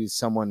always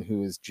someone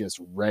who is just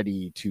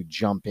ready to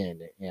jump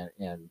in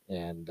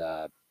and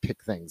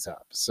pick things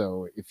up.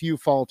 So if you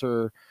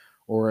falter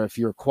or if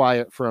you're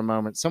quiet for a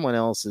moment, someone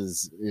else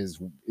is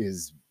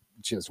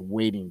just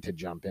waiting to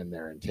jump in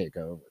there and take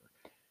over.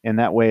 And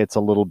that way it's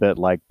a little bit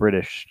like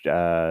British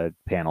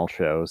panel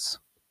shows.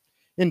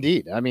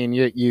 Indeed. I mean,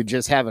 you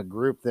just have a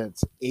group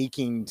that's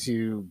aching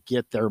to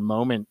get their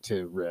moment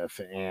to riff.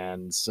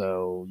 And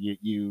so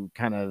you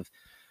kind of,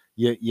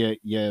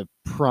 you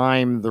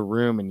prime the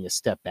room and you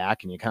step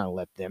back and you kind of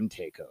let them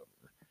take over.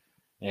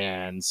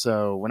 And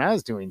so when I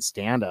was doing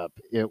stand up,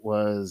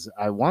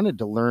 I wanted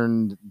to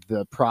learn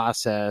the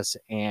process,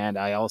 and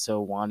I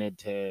also wanted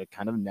to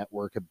kind of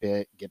network a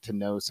bit, get to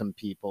know some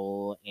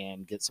people,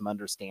 and get some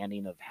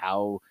understanding of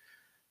how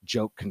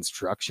joke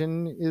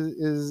construction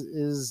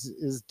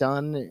is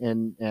done,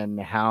 and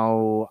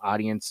how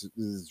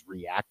audiences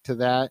react to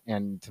that,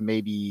 and to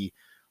maybe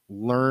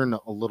learn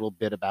a little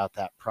bit about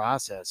that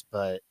process.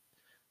 But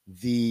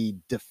the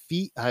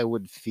defeat I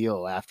would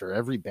feel after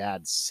every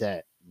bad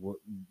set,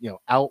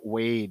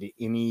 outweighed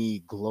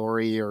any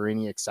glory or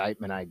any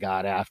excitement I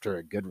got after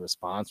a good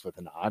response with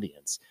an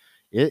audience.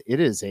 It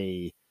is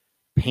a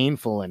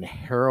painful and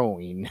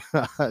harrowing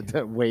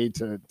way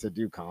to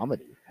do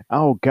comedy.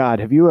 Oh God,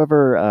 have you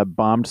ever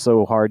bombed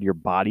so hard your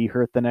body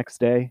hurt the next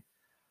day?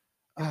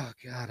 Oh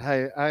God,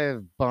 I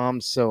have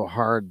bombed so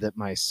hard that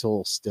my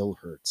soul still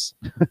hurts.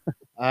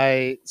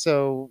 I'll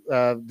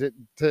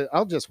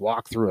just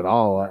walk through it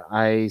all.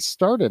 I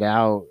started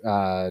out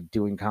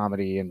doing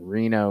comedy in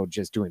Reno,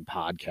 just doing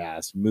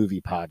podcasts,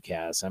 movie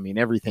podcasts. I mean,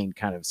 everything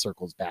kind of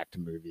circles back to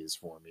movies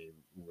for me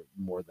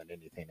more than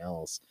anything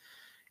else.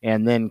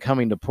 And then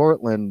coming to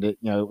Portland, it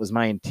was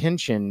my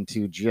intention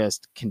to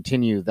just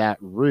continue that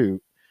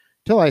route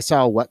till I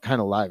saw what kind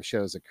of live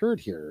shows occurred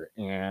here.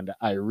 And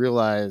I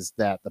realized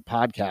that the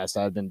podcast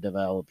I've been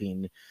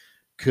developing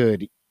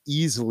could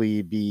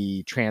easily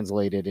be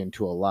translated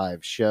into a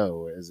live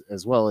show,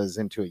 as well as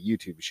into a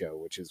YouTube show,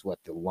 which is what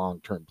the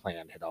long-term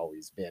plan had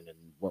always been and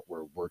what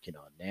we're working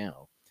on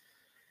now.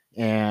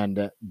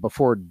 And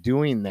before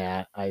doing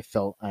that, I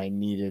felt I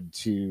needed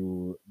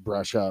to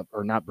brush up,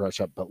 or not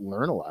brush up, but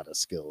learn a lot of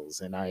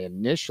skills. And I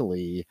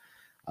initially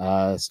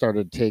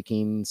started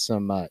taking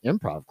some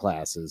improv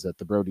classes at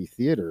the Brody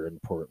Theater in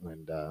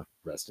Portland.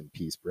 Rest in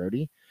peace,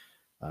 Brody.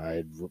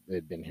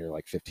 It'd been here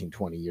like 15,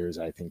 20 years,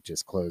 I think,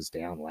 just closed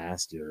down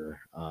last year,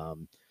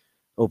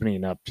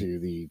 opening up to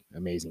the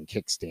amazing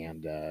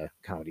Kickstand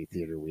comedy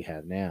theater we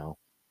have now.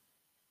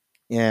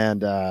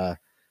 And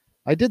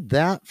I did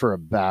that for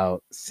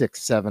about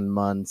 6, 7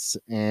 months.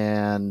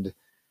 And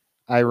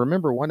I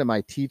remember one of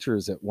my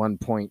teachers at one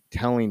point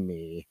telling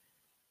me,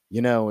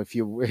 if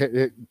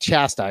you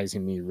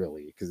chastising me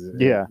really, because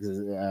Yeah.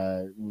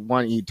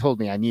 one, he told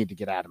me I need to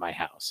get out of my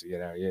house. You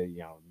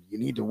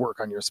need to work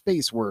on your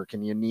space work,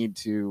 and you need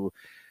to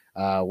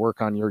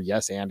work on your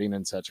yes anding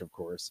and such, of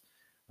course.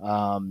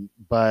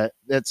 But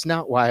that's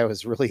not why I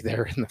was really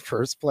there in the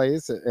first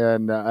place.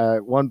 And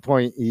at one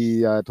point,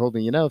 he told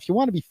me, if you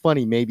want to be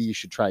funny, maybe you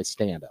should try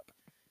stand up.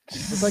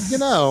 It's like,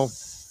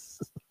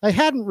 I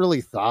hadn't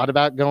really thought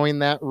about going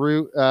that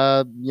route,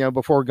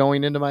 before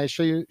going into my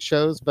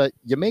shows, but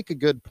you make a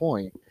good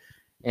point.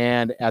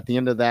 And at the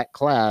end of that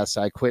class,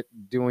 I quit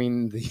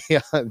doing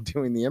the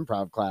doing the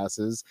improv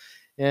classes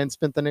and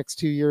spent the next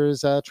 2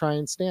 years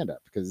trying stand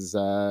up, because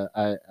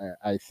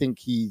I think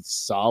he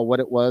saw what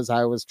it was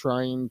I was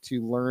trying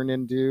to learn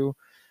and do.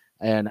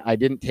 And I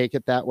didn't take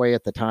it that way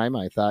at the time.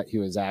 I thought he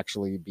was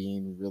actually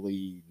being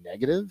really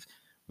negative,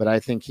 but I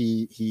think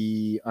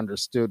he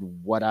understood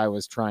what I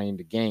was trying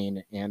to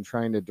gain and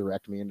trying to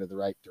direct me into the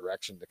right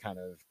direction to kind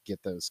of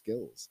get those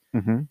skills.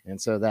 Hmm. And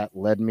so that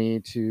led me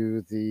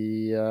to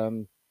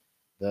the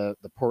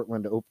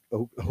Portland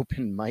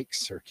open mic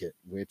circuit,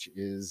 which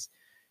is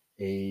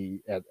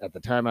at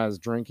the time I was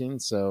drinking,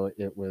 so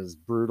it was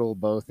brutal,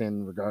 both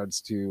in regards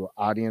to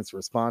audience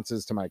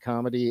responses to my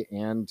comedy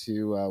and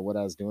to what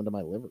I was doing to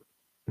my liver.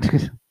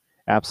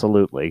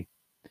 Absolutely.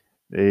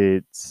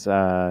 It's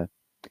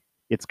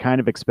it's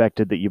kind of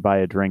expected that you buy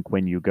a drink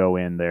when you go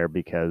in there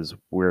because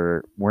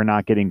we're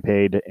not getting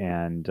paid,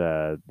 and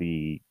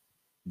the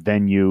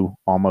venue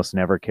almost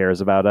never cares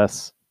about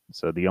us.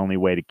 So the only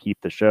way to keep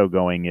the show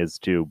going is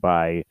to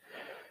buy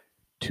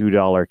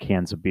 $2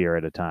 cans of beer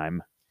at a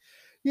time.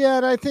 Yeah,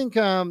 and I think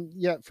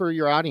for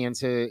your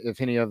audience, if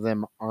any of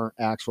them aren't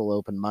actual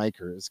open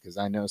micers, because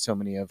I know so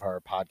many of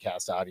our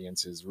podcast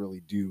audiences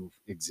really do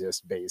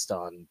exist based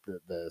on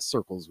the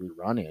circles we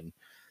run in.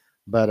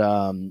 But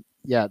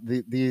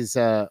these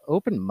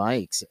open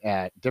mics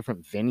at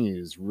different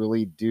venues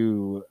really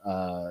do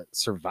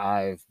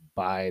survive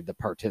by the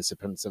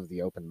participants of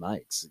the open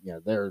mics.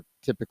 They're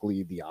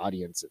typically the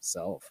audience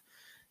itself.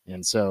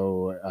 And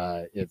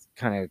so it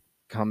kind of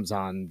comes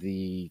on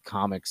the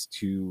comics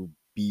to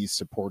be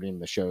supporting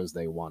the shows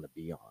they want to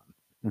be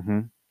on. Hmm.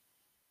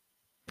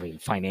 I mean,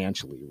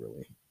 financially,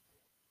 really.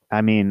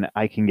 I mean,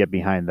 I can get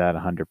behind that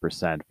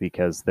 100%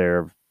 because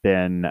there have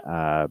been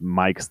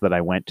mics that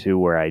I went to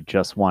where I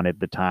just wanted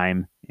the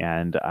time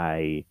and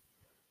I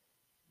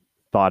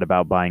thought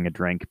about buying a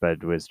drink, but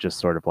it was just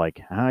sort of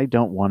like, I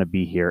don't want to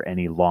be here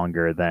any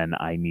longer than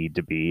I need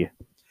to be.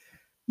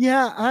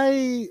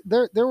 Yeah,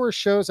 there were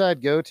shows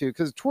I'd go to,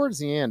 because towards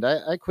the end,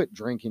 I quit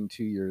drinking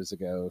 2 years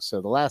ago. So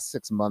the last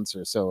 6 months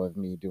or so of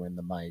me doing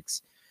the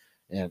mics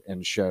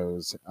and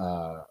shows,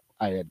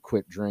 I had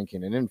quit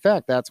drinking. And in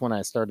fact, that's when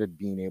I started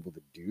being able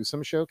to do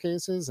some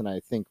showcases. And I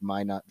think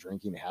my not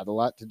drinking had a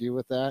lot to do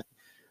with that.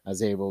 I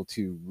was able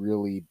to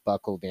really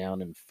buckle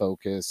down and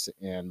focus,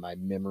 and my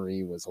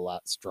memory was a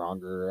lot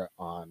stronger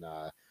on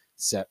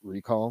set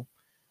recall.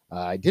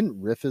 I didn't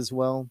riff as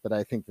well, but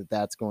I think that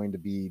that's going to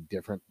be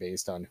different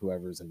based on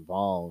whoever's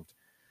involved.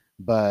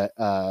 But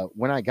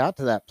when I got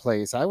to that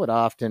place, I would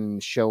often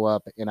show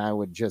up and I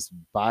would just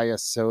buy a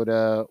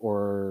soda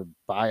or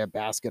buy a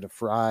basket of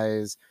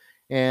fries,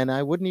 and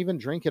I wouldn't even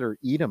drink it or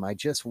eat them. I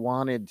just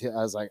wanted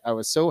to, I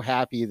was so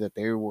happy that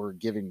they were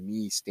giving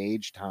me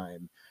stage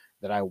time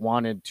that I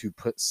wanted to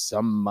put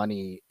some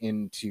money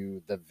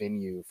into the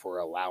venue for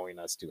allowing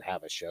us to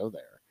have a show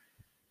there.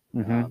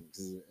 Hmm.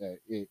 'Cause,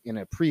 in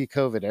a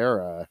pre-COVID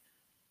era,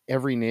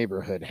 every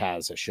neighborhood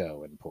has a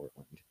show in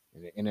Portland,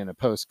 and in a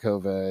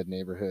post-COVID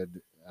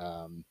neighborhood,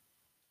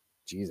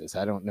 Jesus,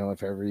 I don't know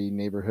if every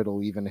neighborhood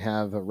will even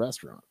have a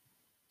restaurant.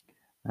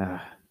 Uh,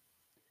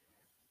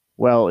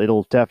 well,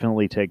 it'll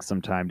definitely take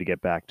some time to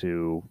get back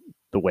to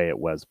the way it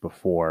was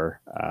before.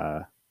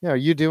 Yeah, are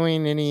you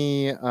doing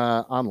any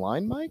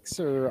online mics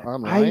or I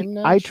online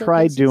I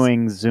tried showcases?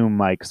 doing Zoom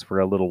mics for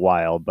a little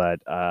while, but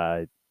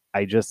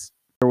I just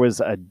there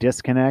was a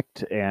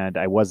disconnect and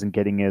I wasn't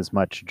getting as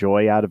much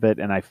joy out of it,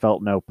 and I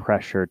felt no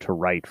pressure to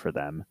write for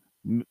them.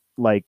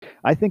 Like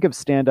I think of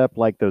stand up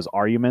like those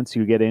arguments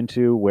you get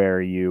into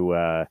where you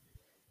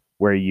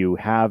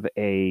have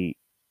a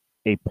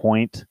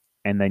point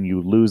and then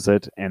you lose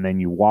it and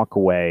then you walk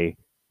away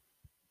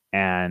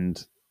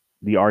and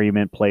the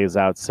argument plays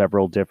out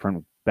several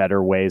different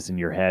better ways in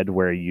your head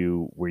where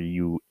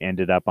you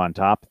ended up on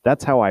top.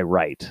 That's how I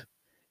write.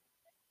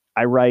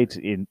 I write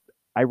in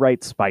I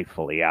write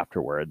spitefully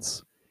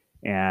afterwards.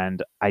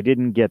 And I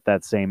didn't get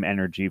that same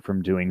energy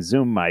from doing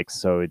Zoom mics.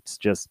 So it's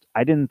just,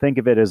 I didn't think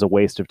of it as a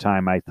waste of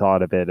time. I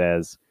thought of it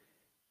as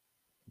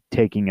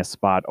taking a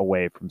spot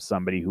away from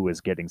somebody who was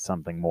getting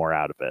something more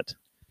out of it.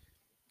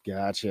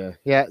 Gotcha.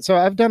 Yeah. So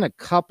I've done a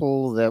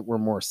couple that were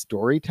more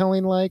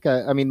storytelling like.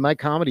 I mean, my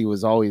comedy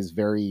was always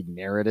very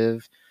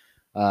narrative.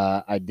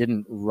 I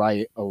didn't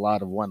write a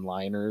lot of one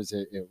liners.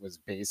 It was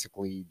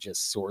basically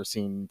just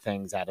sourcing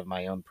things out of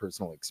my own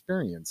personal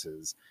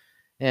experiences.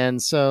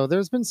 And so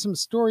there's been some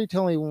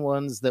storytelling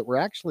ones that were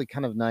actually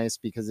kind of nice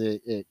because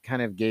it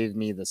kind of gave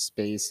me the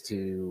space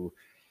to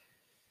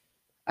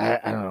I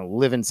don't know,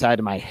 live inside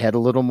of my head a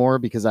little more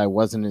because I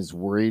wasn't as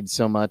worried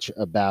so much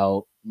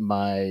about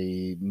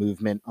my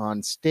movement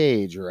on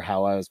stage or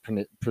how I was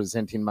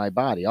presenting my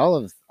body. All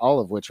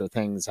of which are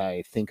things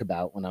I think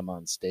about when I'm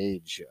on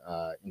stage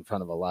in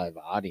front of a live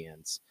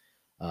audience,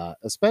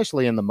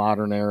 especially in the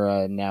modern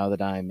era. Now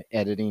that I'm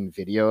editing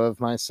video of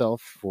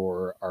myself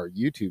for our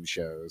YouTube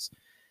shows,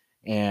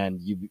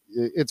 and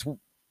it's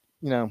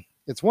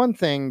one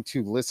thing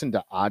to listen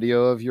to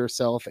audio of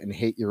yourself and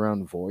hate your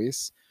own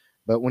voice,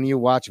 but when you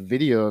watch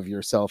video of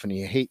yourself and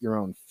you hate your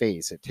own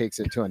face, it takes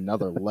it to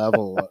another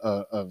level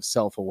of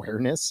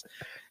self-awareness.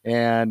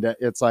 And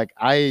it's like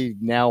I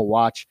now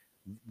watch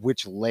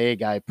which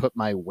leg I put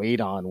my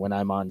weight on when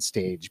I'm on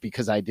stage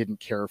because I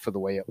didn't care for the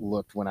way it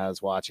looked when I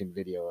was watching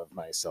video of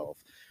myself.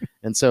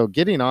 And so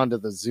getting onto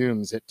the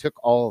Zooms, it took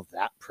all of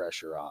that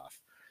pressure off.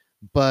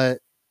 But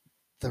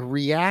the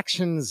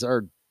reactions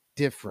are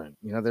different.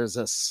 There's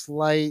a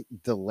slight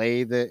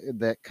delay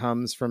that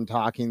comes from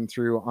talking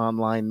through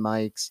online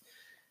mics,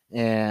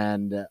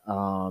 and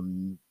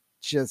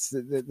just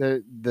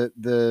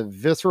the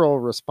visceral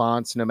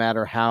response, no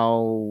matter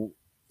how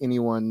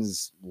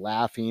anyone's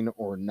laughing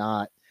or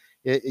not,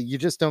 you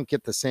just don't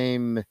get the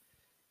same.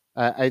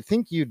 I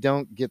think you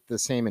don't get the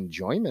same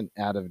enjoyment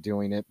out of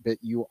doing it, but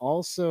you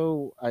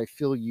also, I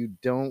feel, you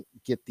don't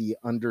get the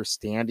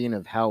understanding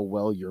of how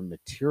well your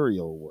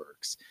material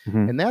works.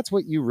 Mm-hmm. And that's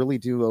what you really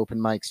do open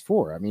mics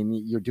for. I mean,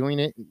 you're doing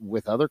it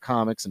with other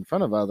comics in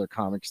front of other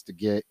comics to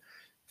get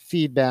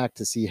feedback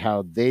to see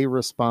how they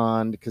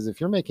respond. Because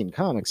if you're making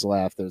comics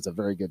laugh, there's a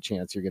very good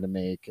chance you're going to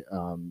make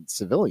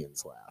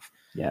civilians laugh.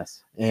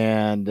 Yes.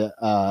 And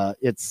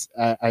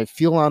I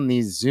feel on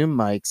these Zoom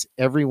mics,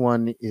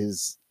 everyone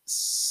is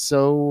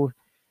so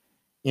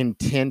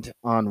intent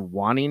on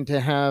wanting to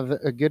have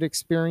a good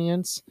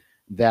experience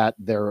that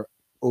they're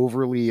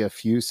overly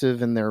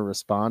effusive in their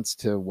response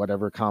to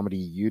whatever comedy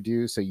you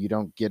do. So you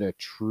don't get a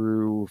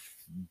true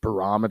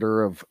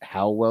barometer of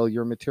how well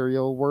your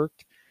material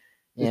worked.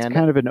 It's And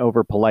kind of an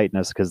over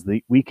politeness because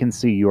we can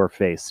see your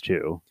face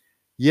too.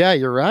 yeah,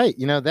 you're right.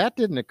 That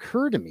didn't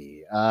occur to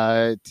me.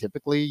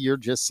 Typically, you're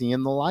just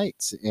seeing the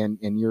lights, and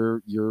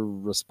you're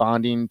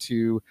responding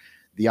to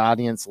the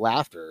audience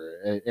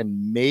laughter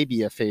and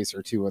maybe a face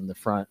or two in the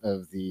front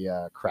of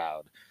the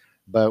crowd.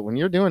 But when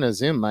you're doing a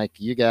Zoom mic,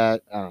 you got,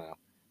 I don't know,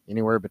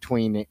 anywhere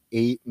between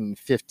 8 and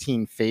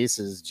 15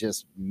 faces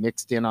just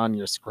mixed in on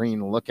your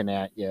screen looking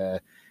at you.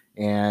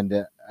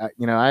 And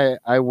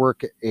I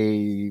work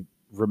a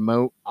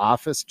remote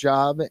office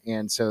job,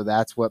 and so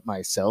that's what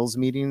my sales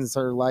meetings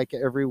are like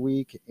every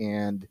week.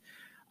 And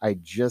I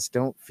just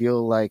don't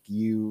feel like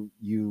you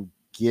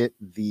get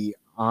the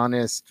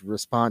honest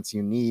response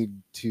you need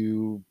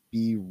to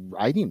be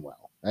writing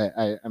well.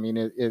 I mean,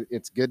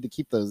 it's good to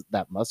keep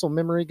that muscle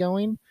memory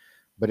going,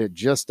 but it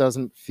just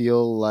doesn't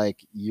feel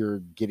like you're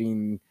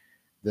getting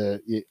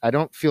I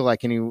don't feel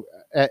like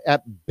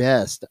at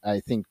best, I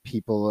think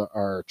people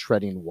are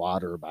treading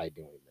water by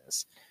doing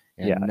this,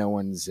 Yeah. and no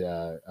one's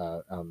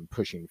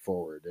pushing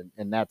forward.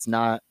 And that's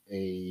not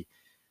a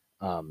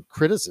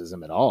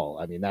criticism at all.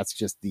 I mean, that's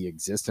just the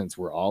existence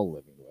we're all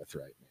living with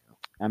right now.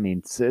 I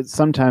mean,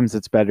 sometimes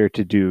it's better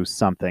to do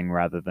something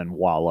rather than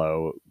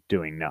wallow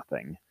doing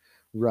nothing.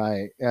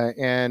 Right.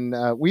 And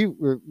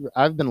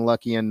I've been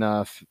lucky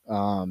enough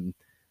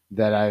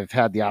that I've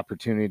had the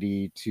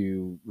opportunity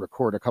to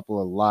record a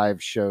couple of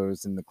live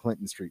shows in the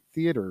Clinton Street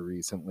Theater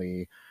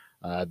recently.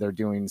 They're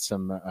doing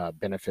some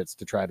benefits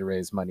to try to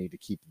raise money to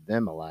keep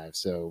them alive.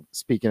 So,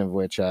 speaking of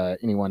which,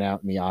 anyone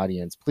out in the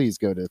audience, please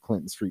go to the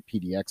Clinton Street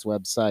PDX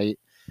website.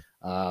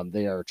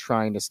 They are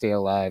trying to stay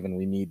alive, and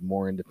we need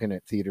more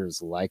independent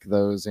theaters like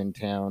those in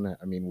town.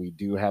 I mean, we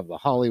do have the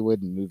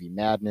Hollywood and Movie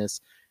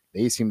Madness.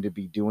 They seem to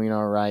be doing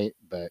all right,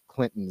 but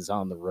Clinton's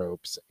on the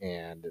ropes,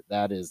 and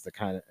that is the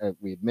kind of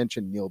we had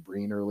mentioned Neil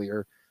Breen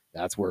earlier.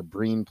 That's where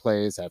Breen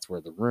plays. That's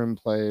where The Room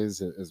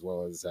plays, as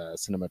well as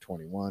Cinema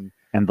 21.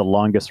 And the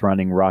longest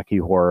running Rocky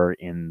Horror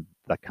in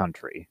the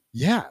country.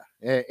 Yeah.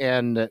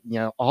 And,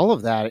 all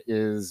of that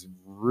is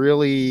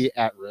really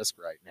at risk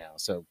right now.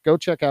 So go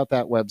check out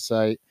that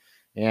website,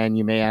 and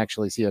you may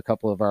actually see a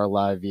couple of our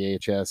live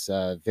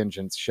VHS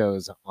Vengeance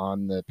shows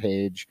on the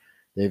page.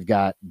 They've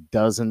got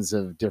dozens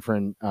of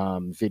different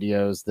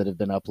videos that have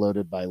been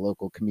uploaded by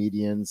local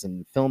comedians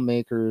and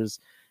filmmakers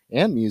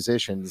and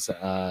musicians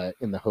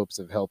in the hopes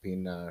of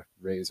helping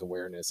raise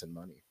awareness and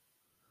money.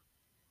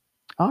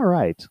 All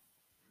right.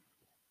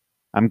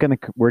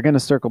 We're gonna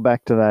circle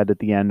back to that at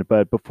the end,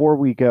 but before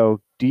we go,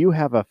 do you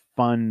have a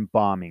fun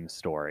bombing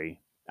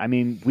story? I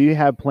mean, we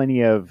have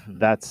plenty of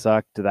that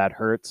sucked, that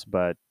hurts,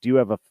 but do you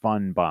have a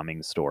fun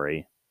bombing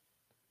story?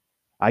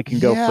 I can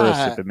go first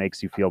if Yeah, it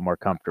makes you feel more I've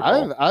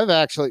comfortable. I've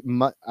actually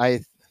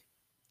I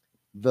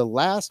the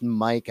last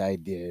mic I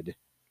did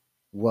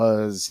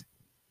was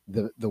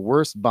the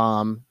worst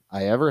bomb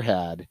I ever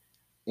had,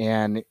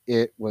 and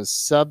it was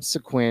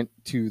subsequent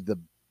to the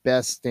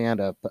best stand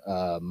up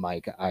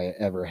mic I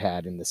ever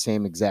had in the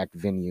same exact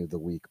venue the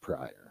week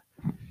prior.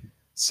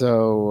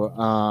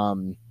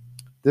 So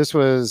this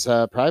was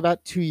probably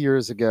about 2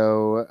 years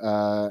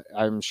ago.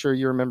 I'm sure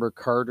you remember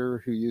Carter,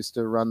 who used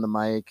to run the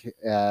mic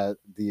at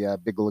the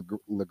Big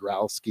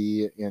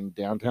Legrowski in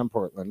downtown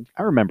Portland.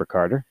 I remember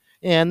Carter.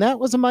 And that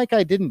was a mic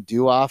I didn't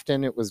do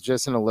often. It was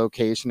just in a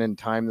location and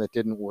time that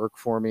didn't work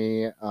for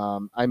me.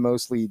 I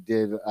mostly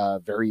did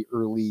very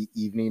early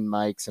evening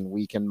mics and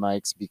weekend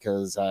mics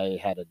because I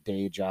had a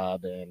day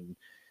job, and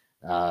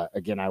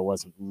again, I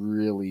wasn't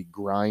really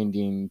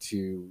grinding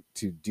to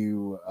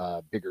do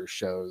bigger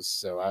shows,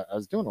 so I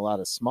was doing a lot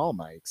of small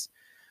mics.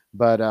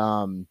 But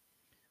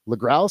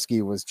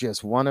Legrowski was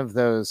just one of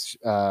those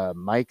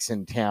mics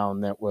in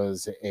town that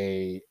was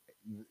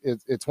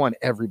it's one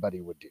everybody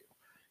would do.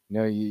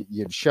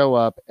 You'd show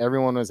up,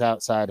 everyone was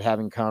outside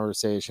having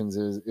conversations.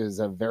 Is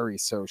a very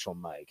social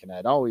mic, and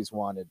I'd always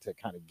wanted to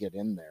kind of get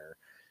in there.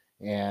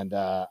 And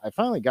I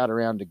finally got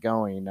around to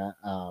going.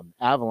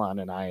 Avalon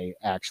and I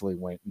actually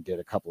went and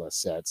did a couple of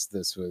sets.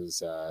 This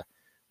was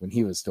when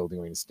he was still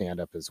doing stand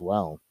up as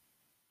well.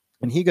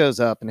 And he goes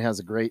up and has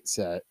a great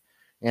set.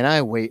 And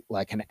I wait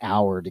like an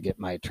hour to get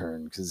my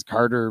turn because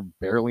Carter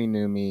barely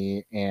knew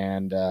me.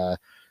 And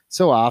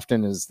so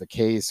often is the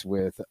case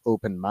with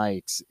open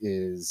mics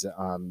is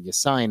you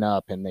sign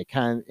up and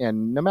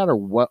and no matter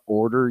what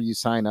order you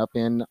sign up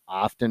in,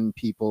 often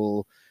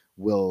people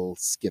will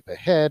skip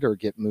ahead or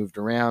get moved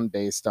around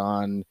based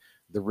on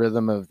the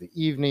rhythm of the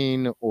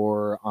evening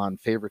or on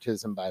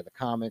favoritism by the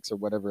comics or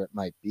whatever it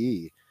might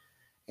be.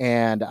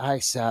 And I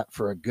sat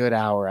for a good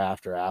hour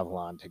after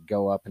Avalon to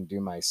go up and do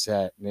my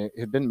set. And it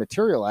had been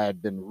material I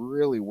had been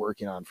really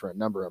working on for a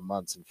number of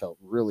months and felt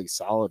really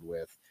solid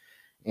with.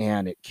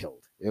 And it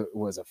killed. It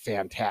was a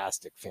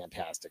fantastic,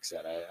 fantastic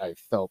set. I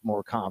felt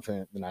more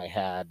confident than I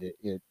had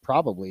it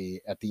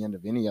probably at the end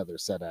of any other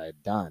set I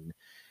had done.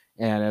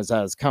 And as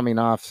I was coming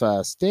off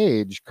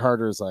stage,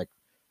 Carter's like,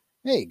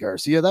 "Hey,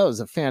 Garcia, that was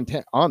a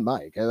fantastic on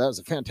mic. That was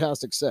a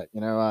fantastic set.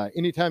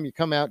 Anytime you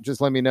come out,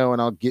 just let me know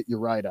and I'll get you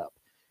right up."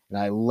 And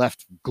I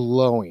left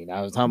glowing.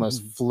 I was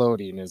almost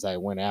floating as I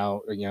went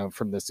out,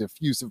 from this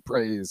effusive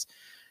praise.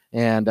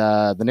 And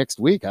the next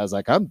week, I was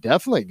like, "I'm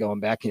definitely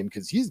going back in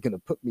because he's going to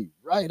put me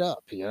right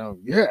up."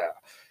 Yeah.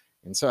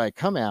 And so I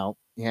come out,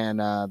 and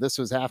this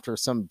was after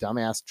some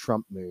dumbass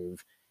Trump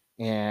move.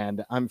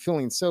 And I'm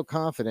feeling so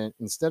confident.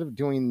 Instead of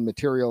doing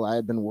material I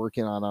had been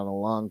working on a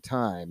long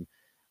time,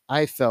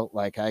 I felt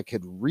like I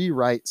could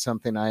rewrite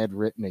something I had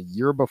written a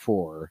year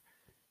before,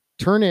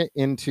 turn it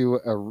into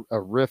a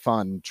riff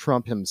on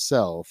Trump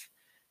himself.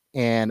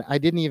 And I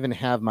didn't even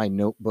have my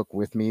notebook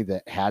with me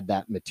that had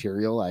that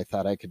material. I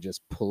thought I could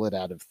just pull it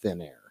out of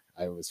thin air.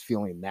 I was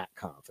feeling that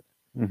confident.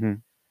 Mm-hmm.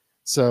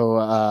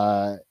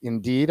 So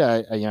indeed,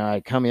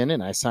 I come in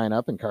and I sign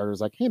up, and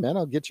Carter's like, "Hey man,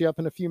 I'll get you up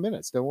in a few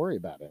minutes. Don't worry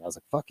about it." I was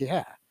like, "Fuck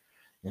yeah!"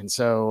 And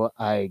so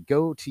I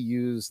go to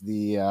use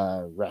the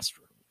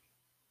restroom,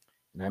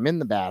 and I'm in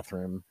the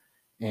bathroom,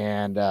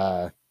 and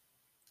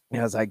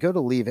as I go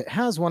to leave, it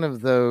has one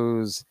of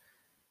those,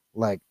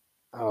 like,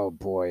 oh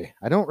boy,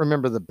 I don't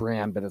remember the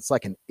brand, but it's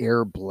like an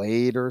air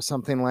blade or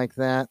something like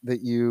that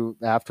you,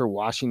 after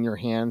washing your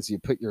hands, you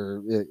put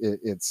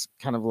it's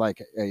kind of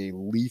like a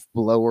leaf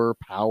blower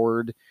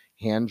powered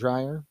hand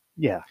dryer.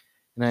 Yeah.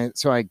 And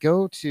so I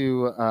go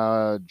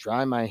to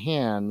dry my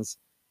hands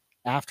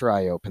after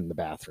I open the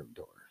bathroom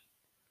door.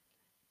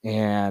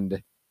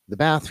 And the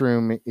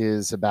bathroom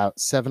is about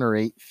 7 or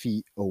 8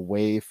 feet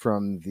away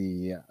from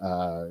the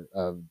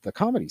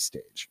comedy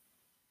stage.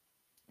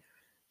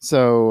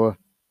 So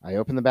I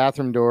open the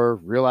bathroom door,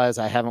 realize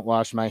I haven't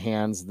washed my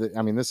hands.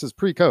 I mean, this is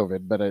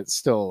pre-COVID, but it's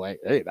still like,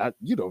 hey, that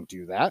you don't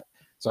do that.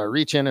 So I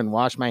reach in and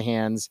wash my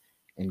hands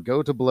and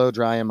go to blow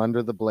dry them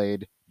under the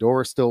blade.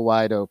 Door still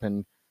wide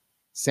open.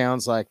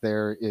 Sounds like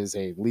there is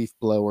a leaf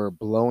blower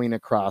blowing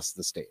across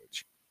the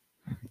stage.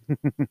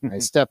 I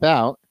step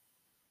out.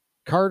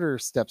 Carter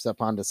steps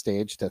up onto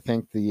stage to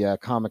thank the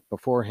comic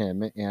before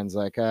him and's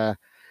like, "Yeah,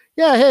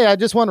 hey, I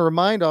just want to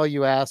remind all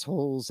you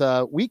assholes,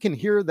 we can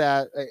hear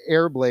that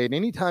air blade.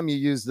 Anytime you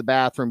use the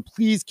bathroom,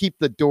 please keep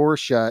the door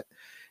shut.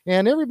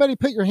 And everybody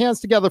put your hands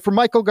together for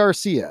Michael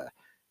Garcia."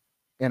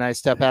 And I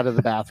step out of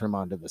the bathroom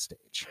onto the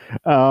stage.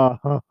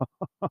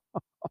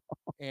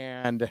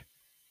 And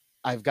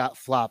I've got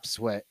flop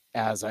sweat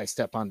as I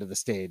step onto the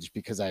stage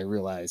because I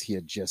realized he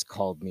had just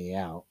called me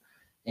out.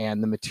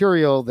 And the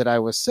material that I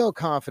was so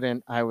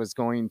confident I was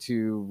going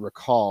to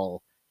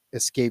recall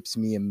escapes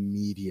me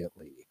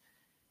immediately.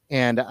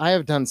 And I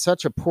have done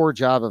such a poor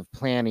job of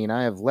planning.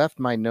 I have left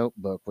my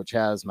notebook, which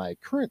has my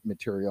current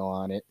material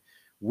on it,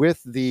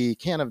 with the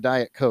can of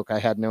Diet Coke I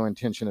had no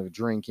intention of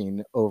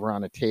drinking over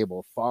on a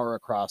table far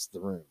across the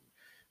room.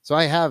 So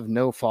I have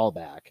no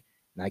fallback,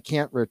 and I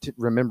can't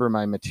remember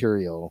my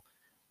material.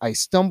 I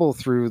stumble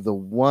through the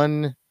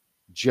one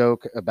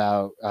joke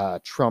about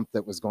Trump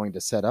that was going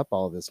to set up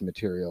all this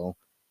material,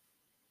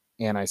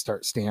 and I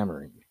start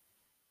stammering.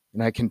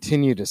 And I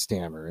continue to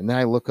stammer. And then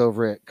I look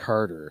over at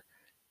Carter,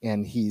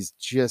 and he's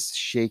just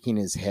shaking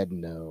his head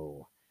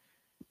no.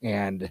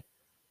 And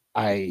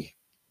I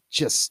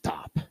just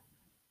stop.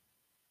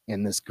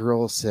 And this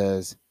girl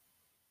says,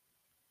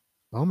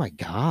 "Oh my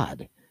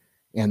God."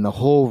 And the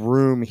whole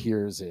room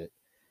hears it.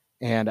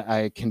 And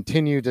I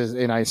continue to,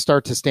 and I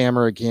start to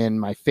stammer again.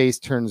 My face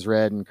turns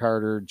red, and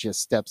Carter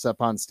just steps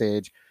up on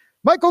stage.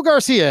 "Michael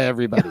Garcia,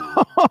 everybody."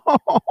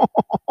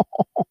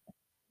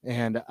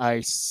 And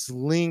I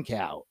slink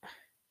out,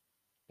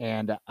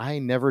 and I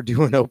never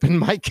do an open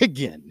mic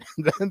again.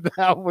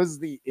 That was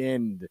the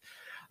end.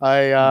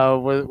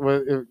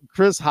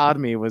 Chris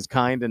Hodme was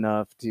kind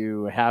enough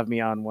to have me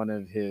on one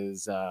of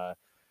his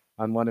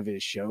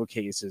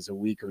showcases a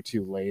week or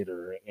two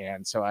later,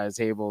 and so I was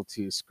able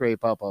to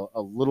scrape up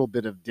a little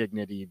bit of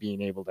dignity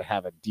being able to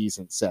have a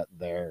decent set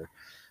there.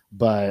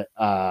 But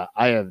I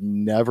have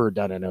never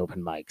done an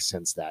open mic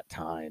since that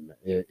time.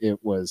 It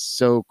was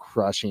so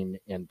crushing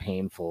and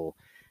painful,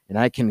 and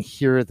I can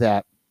hear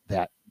that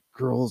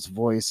girl's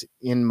voice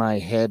in my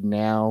head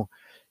now.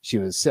 She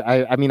was,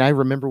 I mean, I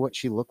remember what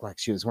she looked like.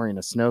 She was wearing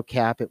a snow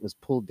cap. It was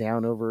pulled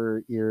down over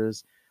her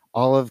ears,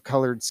 olive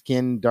colored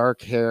skin,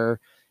 dark hair,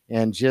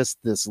 and just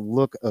this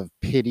look of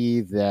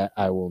pity that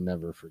I will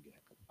never forget.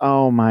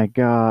 Oh my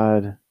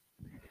God.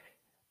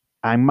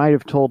 I might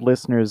have told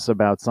listeners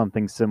about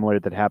something similar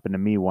that happened to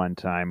me one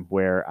time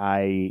where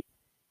I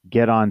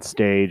get on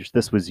stage.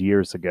 This was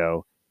years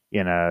ago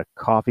in a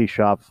coffee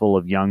shop full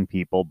of young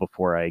people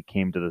before I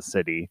came to the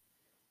city.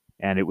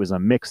 And it was a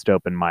mixed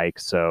open mic.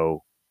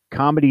 So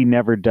comedy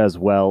never does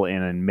well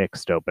in a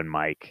mixed open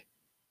mic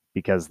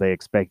because they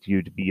expect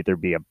you to either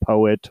be a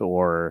poet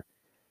or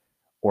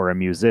a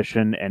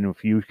musician. And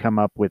if you come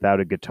up without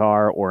a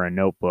guitar or a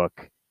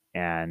notebook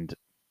and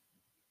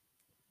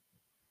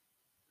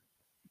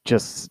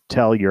just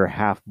tell your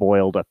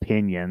half-boiled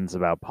opinions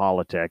about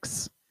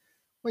politics.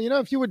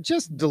 Well, if you would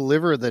just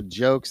deliver the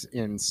jokes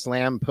in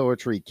slam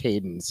poetry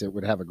cadence, it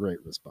would have a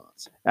great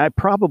response. I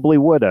probably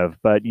would have,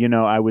 but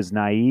I was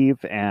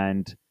naive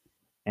and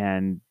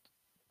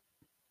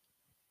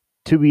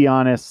to be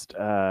honest,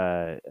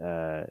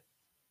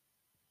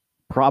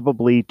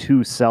 probably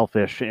too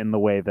selfish in the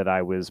way that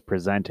I was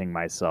presenting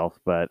myself.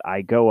 But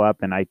I go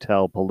up and I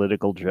tell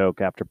political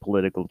joke after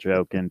political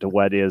joke into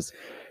what is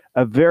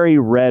a very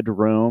red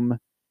room.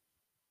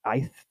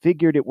 I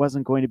figured it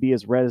wasn't going to be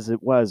as red as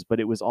it was,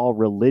 but it was all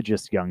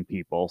religious young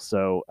people.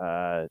 So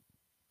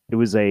it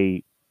was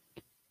a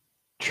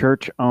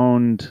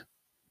church-owned,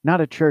 not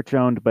a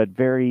church-owned, but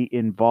very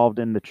involved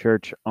in the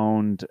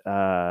church-owned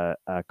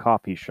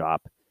coffee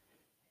shop.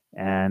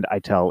 And I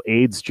tell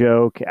AIDS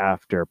joke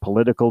after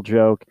political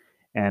joke.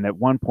 And at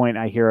one point,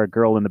 I hear a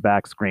girl in the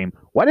back scream,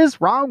 "What is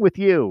wrong with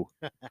you?"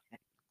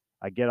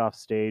 I get off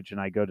stage and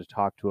I go to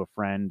talk to a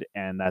friend,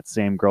 and that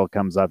same girl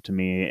comes up to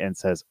me and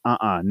says,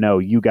 "No,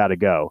 you got to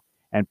go,"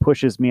 and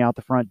pushes me out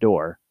the front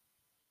door.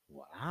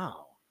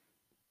 Wow.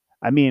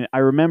 I mean, I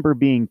remember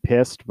being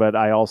pissed, but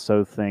I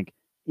also think,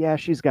 yeah,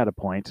 she's got a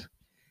point.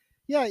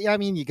 Yeah. I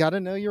mean, you got to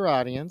know your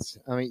audience.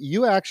 I mean,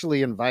 you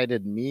actually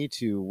invited me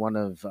to one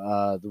of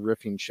the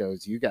riffing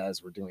shows you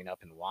guys were doing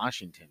up in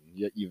Washington.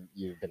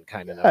 You've been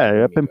kind enough.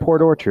 Yeah, up in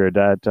Port Orchard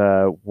at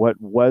what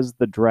was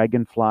the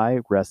Dragonfly,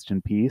 rest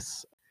in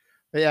peace.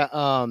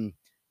 Yeah,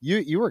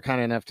 you were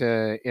kind enough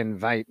to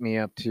invite me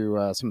up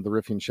to some of the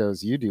riffing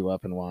shows you do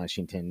up in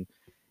Washington,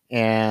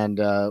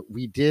 and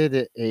we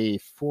did a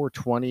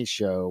 420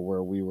 show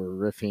where we were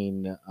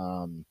riffing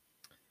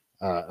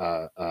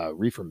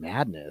Reefer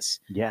Madness.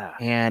 Yeah,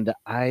 and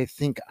I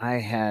think I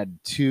had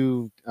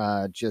two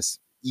just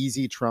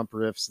easy Trump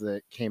riffs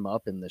that came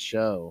up in the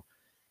show,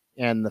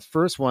 and the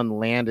first one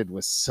landed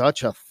with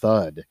such a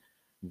thud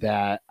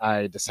that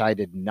I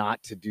decided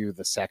not to do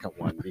the second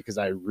one because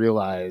I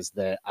realized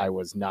that I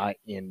was not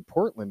in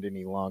Portland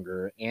any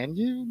longer.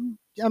 And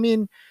I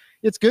mean,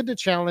 it's good to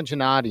challenge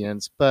an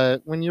audience,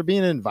 but when you're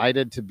being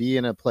invited to be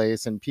in a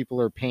place and people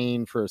are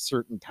paying for a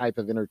certain type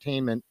of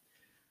entertainment,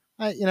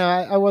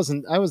 I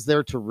was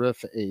there to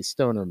riff a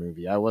stoner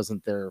movie. I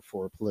wasn't there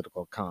for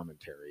political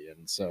commentary.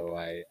 And so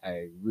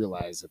I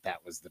realized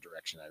that was the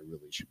direction I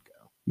really should go.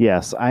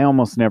 Yes, I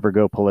almost never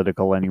go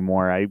political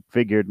anymore. I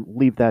figured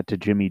leave that to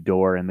Jimmy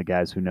Dore and the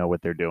guys who know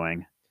what they're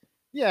doing.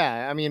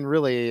 Yeah, I mean,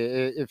 really,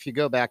 if you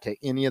go back to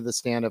any of the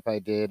stand-up I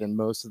did and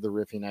most of the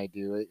riffing I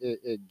do,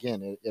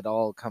 it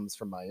all comes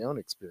from my own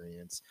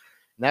experience,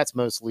 and that's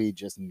mostly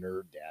just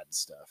nerd dad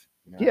stuff.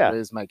 Yeah. I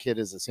raised my kid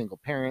as a single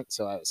parent,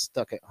 so I was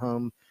stuck at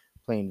home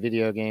playing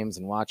video games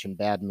and watching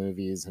bad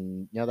movies,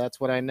 and that's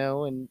what I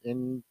know. And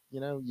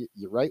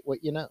you write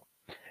what you know,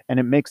 and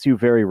it makes you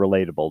very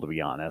relatable, to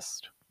be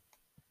honest.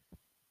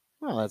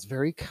 Well, that's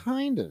very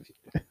kind of you.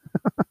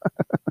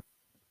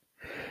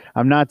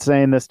 I'm not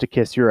saying this to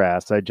kiss your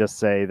ass. I just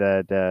say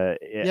that.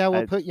 Yeah,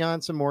 we'll put you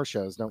on some more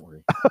shows. Don't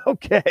worry.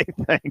 Okay,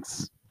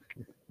 thanks.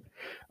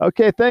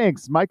 Okay,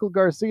 thanks, Michael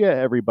Garcia.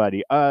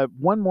 Everybody.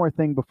 One more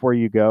thing before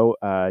you go.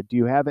 Do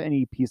you have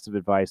any piece of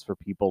advice for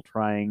people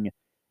trying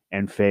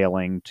and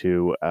failing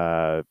to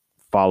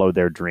follow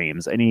their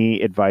dreams?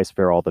 Any advice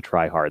for all the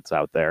tryhards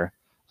out there?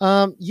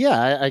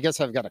 Yeah, I guess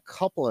I've got a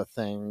couple of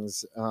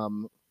things.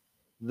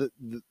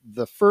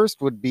 The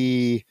first would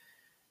be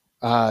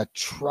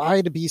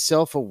try to be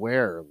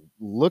self-aware.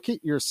 Look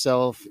at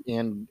yourself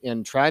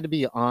and try to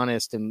be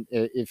honest. And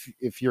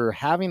if you're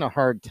having a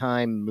hard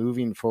time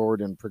moving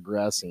forward and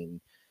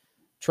progressing,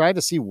 try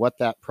to see what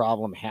that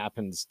problem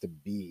happens to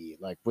be.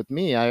 Like with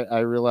me, I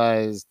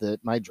realized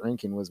that my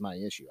drinking was my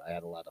issue. I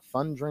had a lot of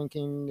fun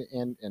drinking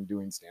and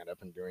doing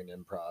stand-up and doing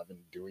improv and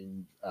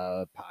doing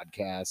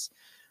podcasts,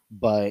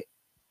 but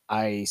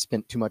I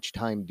spent too much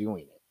time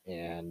doing it.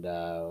 And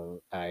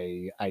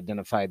I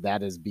identified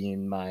that as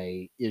being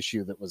my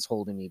issue that was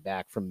holding me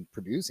back from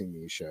producing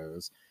these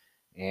shows.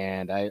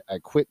 And I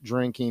quit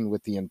drinking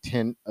with the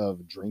intent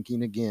of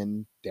drinking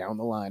again down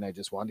the line. I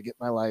just wanted to get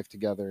my life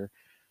together.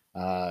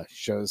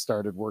 Shows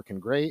started working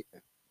great.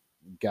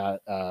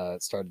 Got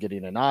started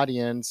getting an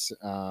audience.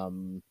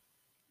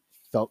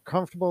 Felt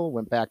comfortable.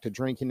 Went back to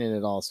drinking, and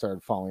it all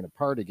started falling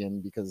apart again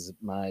because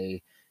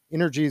my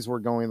energies were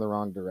going the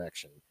wrong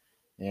direction.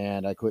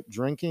 And I quit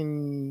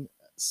drinking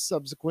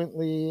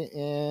subsequently,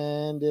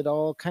 and it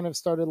all kind of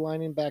started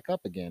lining back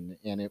up again.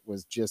 And it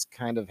was just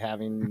kind of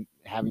having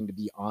to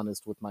be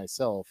honest with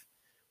myself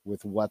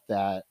with what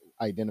that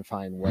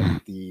identifying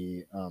what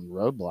the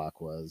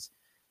roadblock was.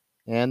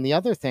 And the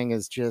other thing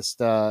is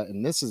just,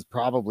 and this is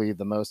probably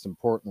the most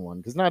important one,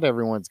 because not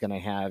everyone's going to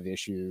have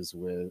issues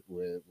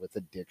with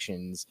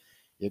addictions.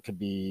 It could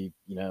be,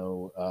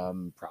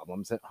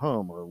 problems at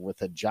home or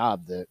with a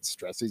job that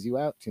stresses you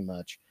out too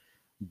much.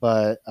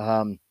 But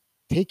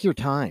take your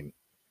time,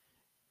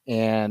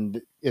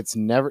 and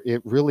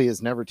it really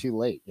is never too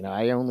late.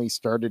 I only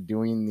started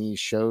doing these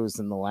shows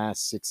in the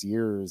last 6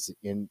 years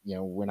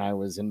when I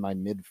was in my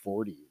mid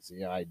 40s.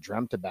 I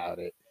dreamt about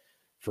it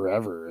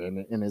forever.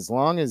 And as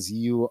long as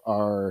you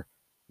are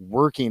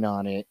working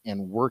on it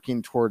and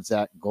working towards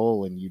that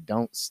goal and you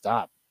don't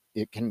stop,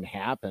 it can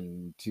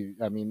happen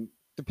I mean,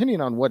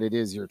 depending on what it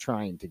is you're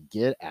trying to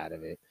get out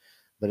of it.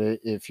 But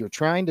if you're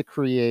trying to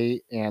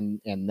create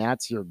and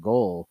that's your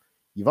goal,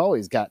 you've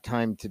always got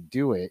time to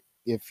do it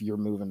if you're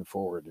moving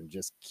forward and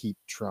just keep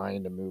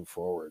trying to move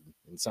forward.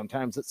 And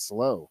sometimes it's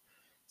slow.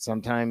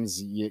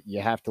 Sometimes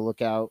you have to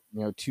look out,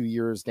 2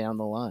 years down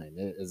the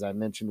line. As I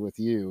mentioned with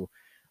you,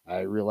 I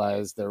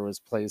realized there was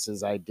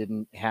places I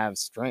didn't have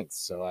strength.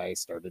 So I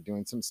started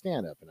doing some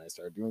stand up and I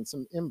started doing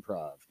some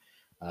improv.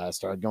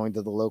 Started going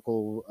to the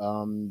local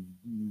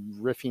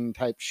riffing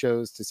type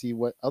shows to see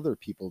what other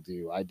people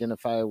do,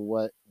 identify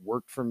what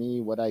worked for me,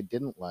 what I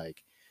didn't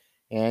like.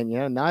 And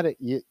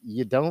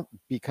you don't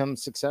become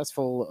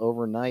successful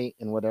overnight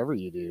in whatever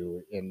you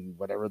do, in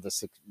whatever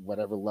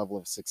level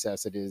of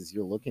success it is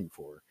you're looking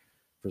for.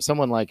 For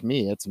someone like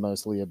me, it's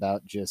mostly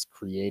about just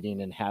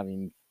creating and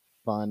having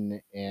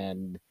fun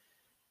and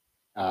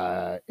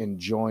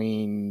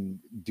enjoying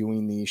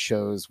doing these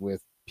shows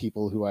with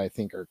people who I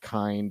think are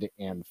kind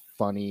and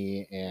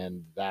funny,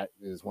 and that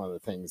is one of the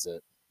things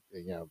that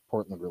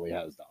Portland really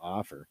has to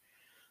offer.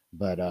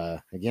 But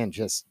again,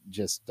 just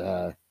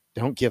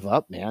don't give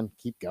up, man.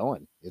 Keep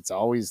going. It's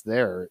always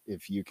there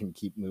if you can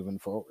keep moving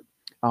forward.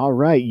 All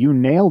right, you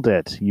nailed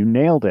it. You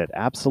nailed it.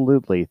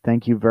 Absolutely.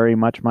 Thank you very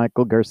much,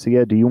 Michael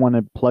Garcia. Do you want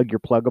to plug your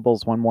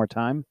pluggables one more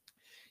time?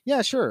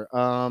 Yeah, sure.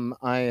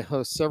 I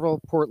host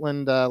several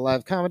Portland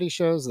live comedy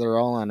shows. They're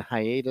all on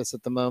hiatus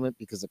at the moment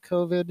because of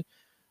COVID.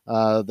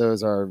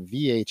 Those are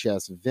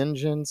VHS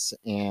Vengeance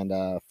and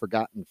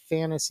Forgotten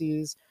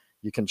Fantasies.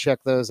 You can check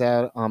those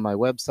out on my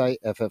website,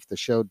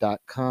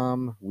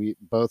 fftheshow.com.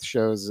 Both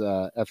shows,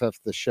 FF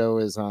the Show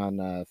is on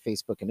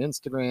Facebook and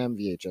Instagram,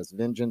 VHS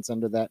Vengeance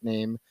under that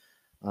name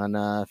on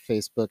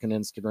Facebook and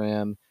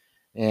Instagram.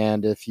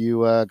 And if you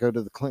go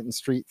to the Clinton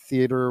Street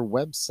Theater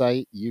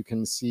website, you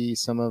can see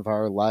some of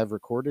our live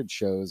recorded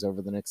shows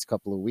over the next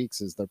couple of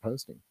weeks as they're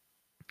posting.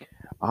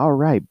 All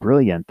right,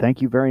 brilliant.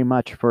 Thank you very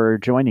much for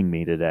joining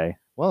me today.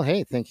 Well,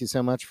 hey, thank you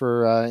so much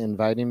for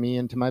inviting me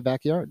into my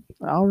backyard.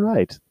 All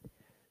right.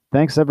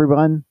 Thanks,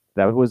 everyone.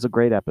 That was a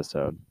great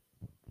episode.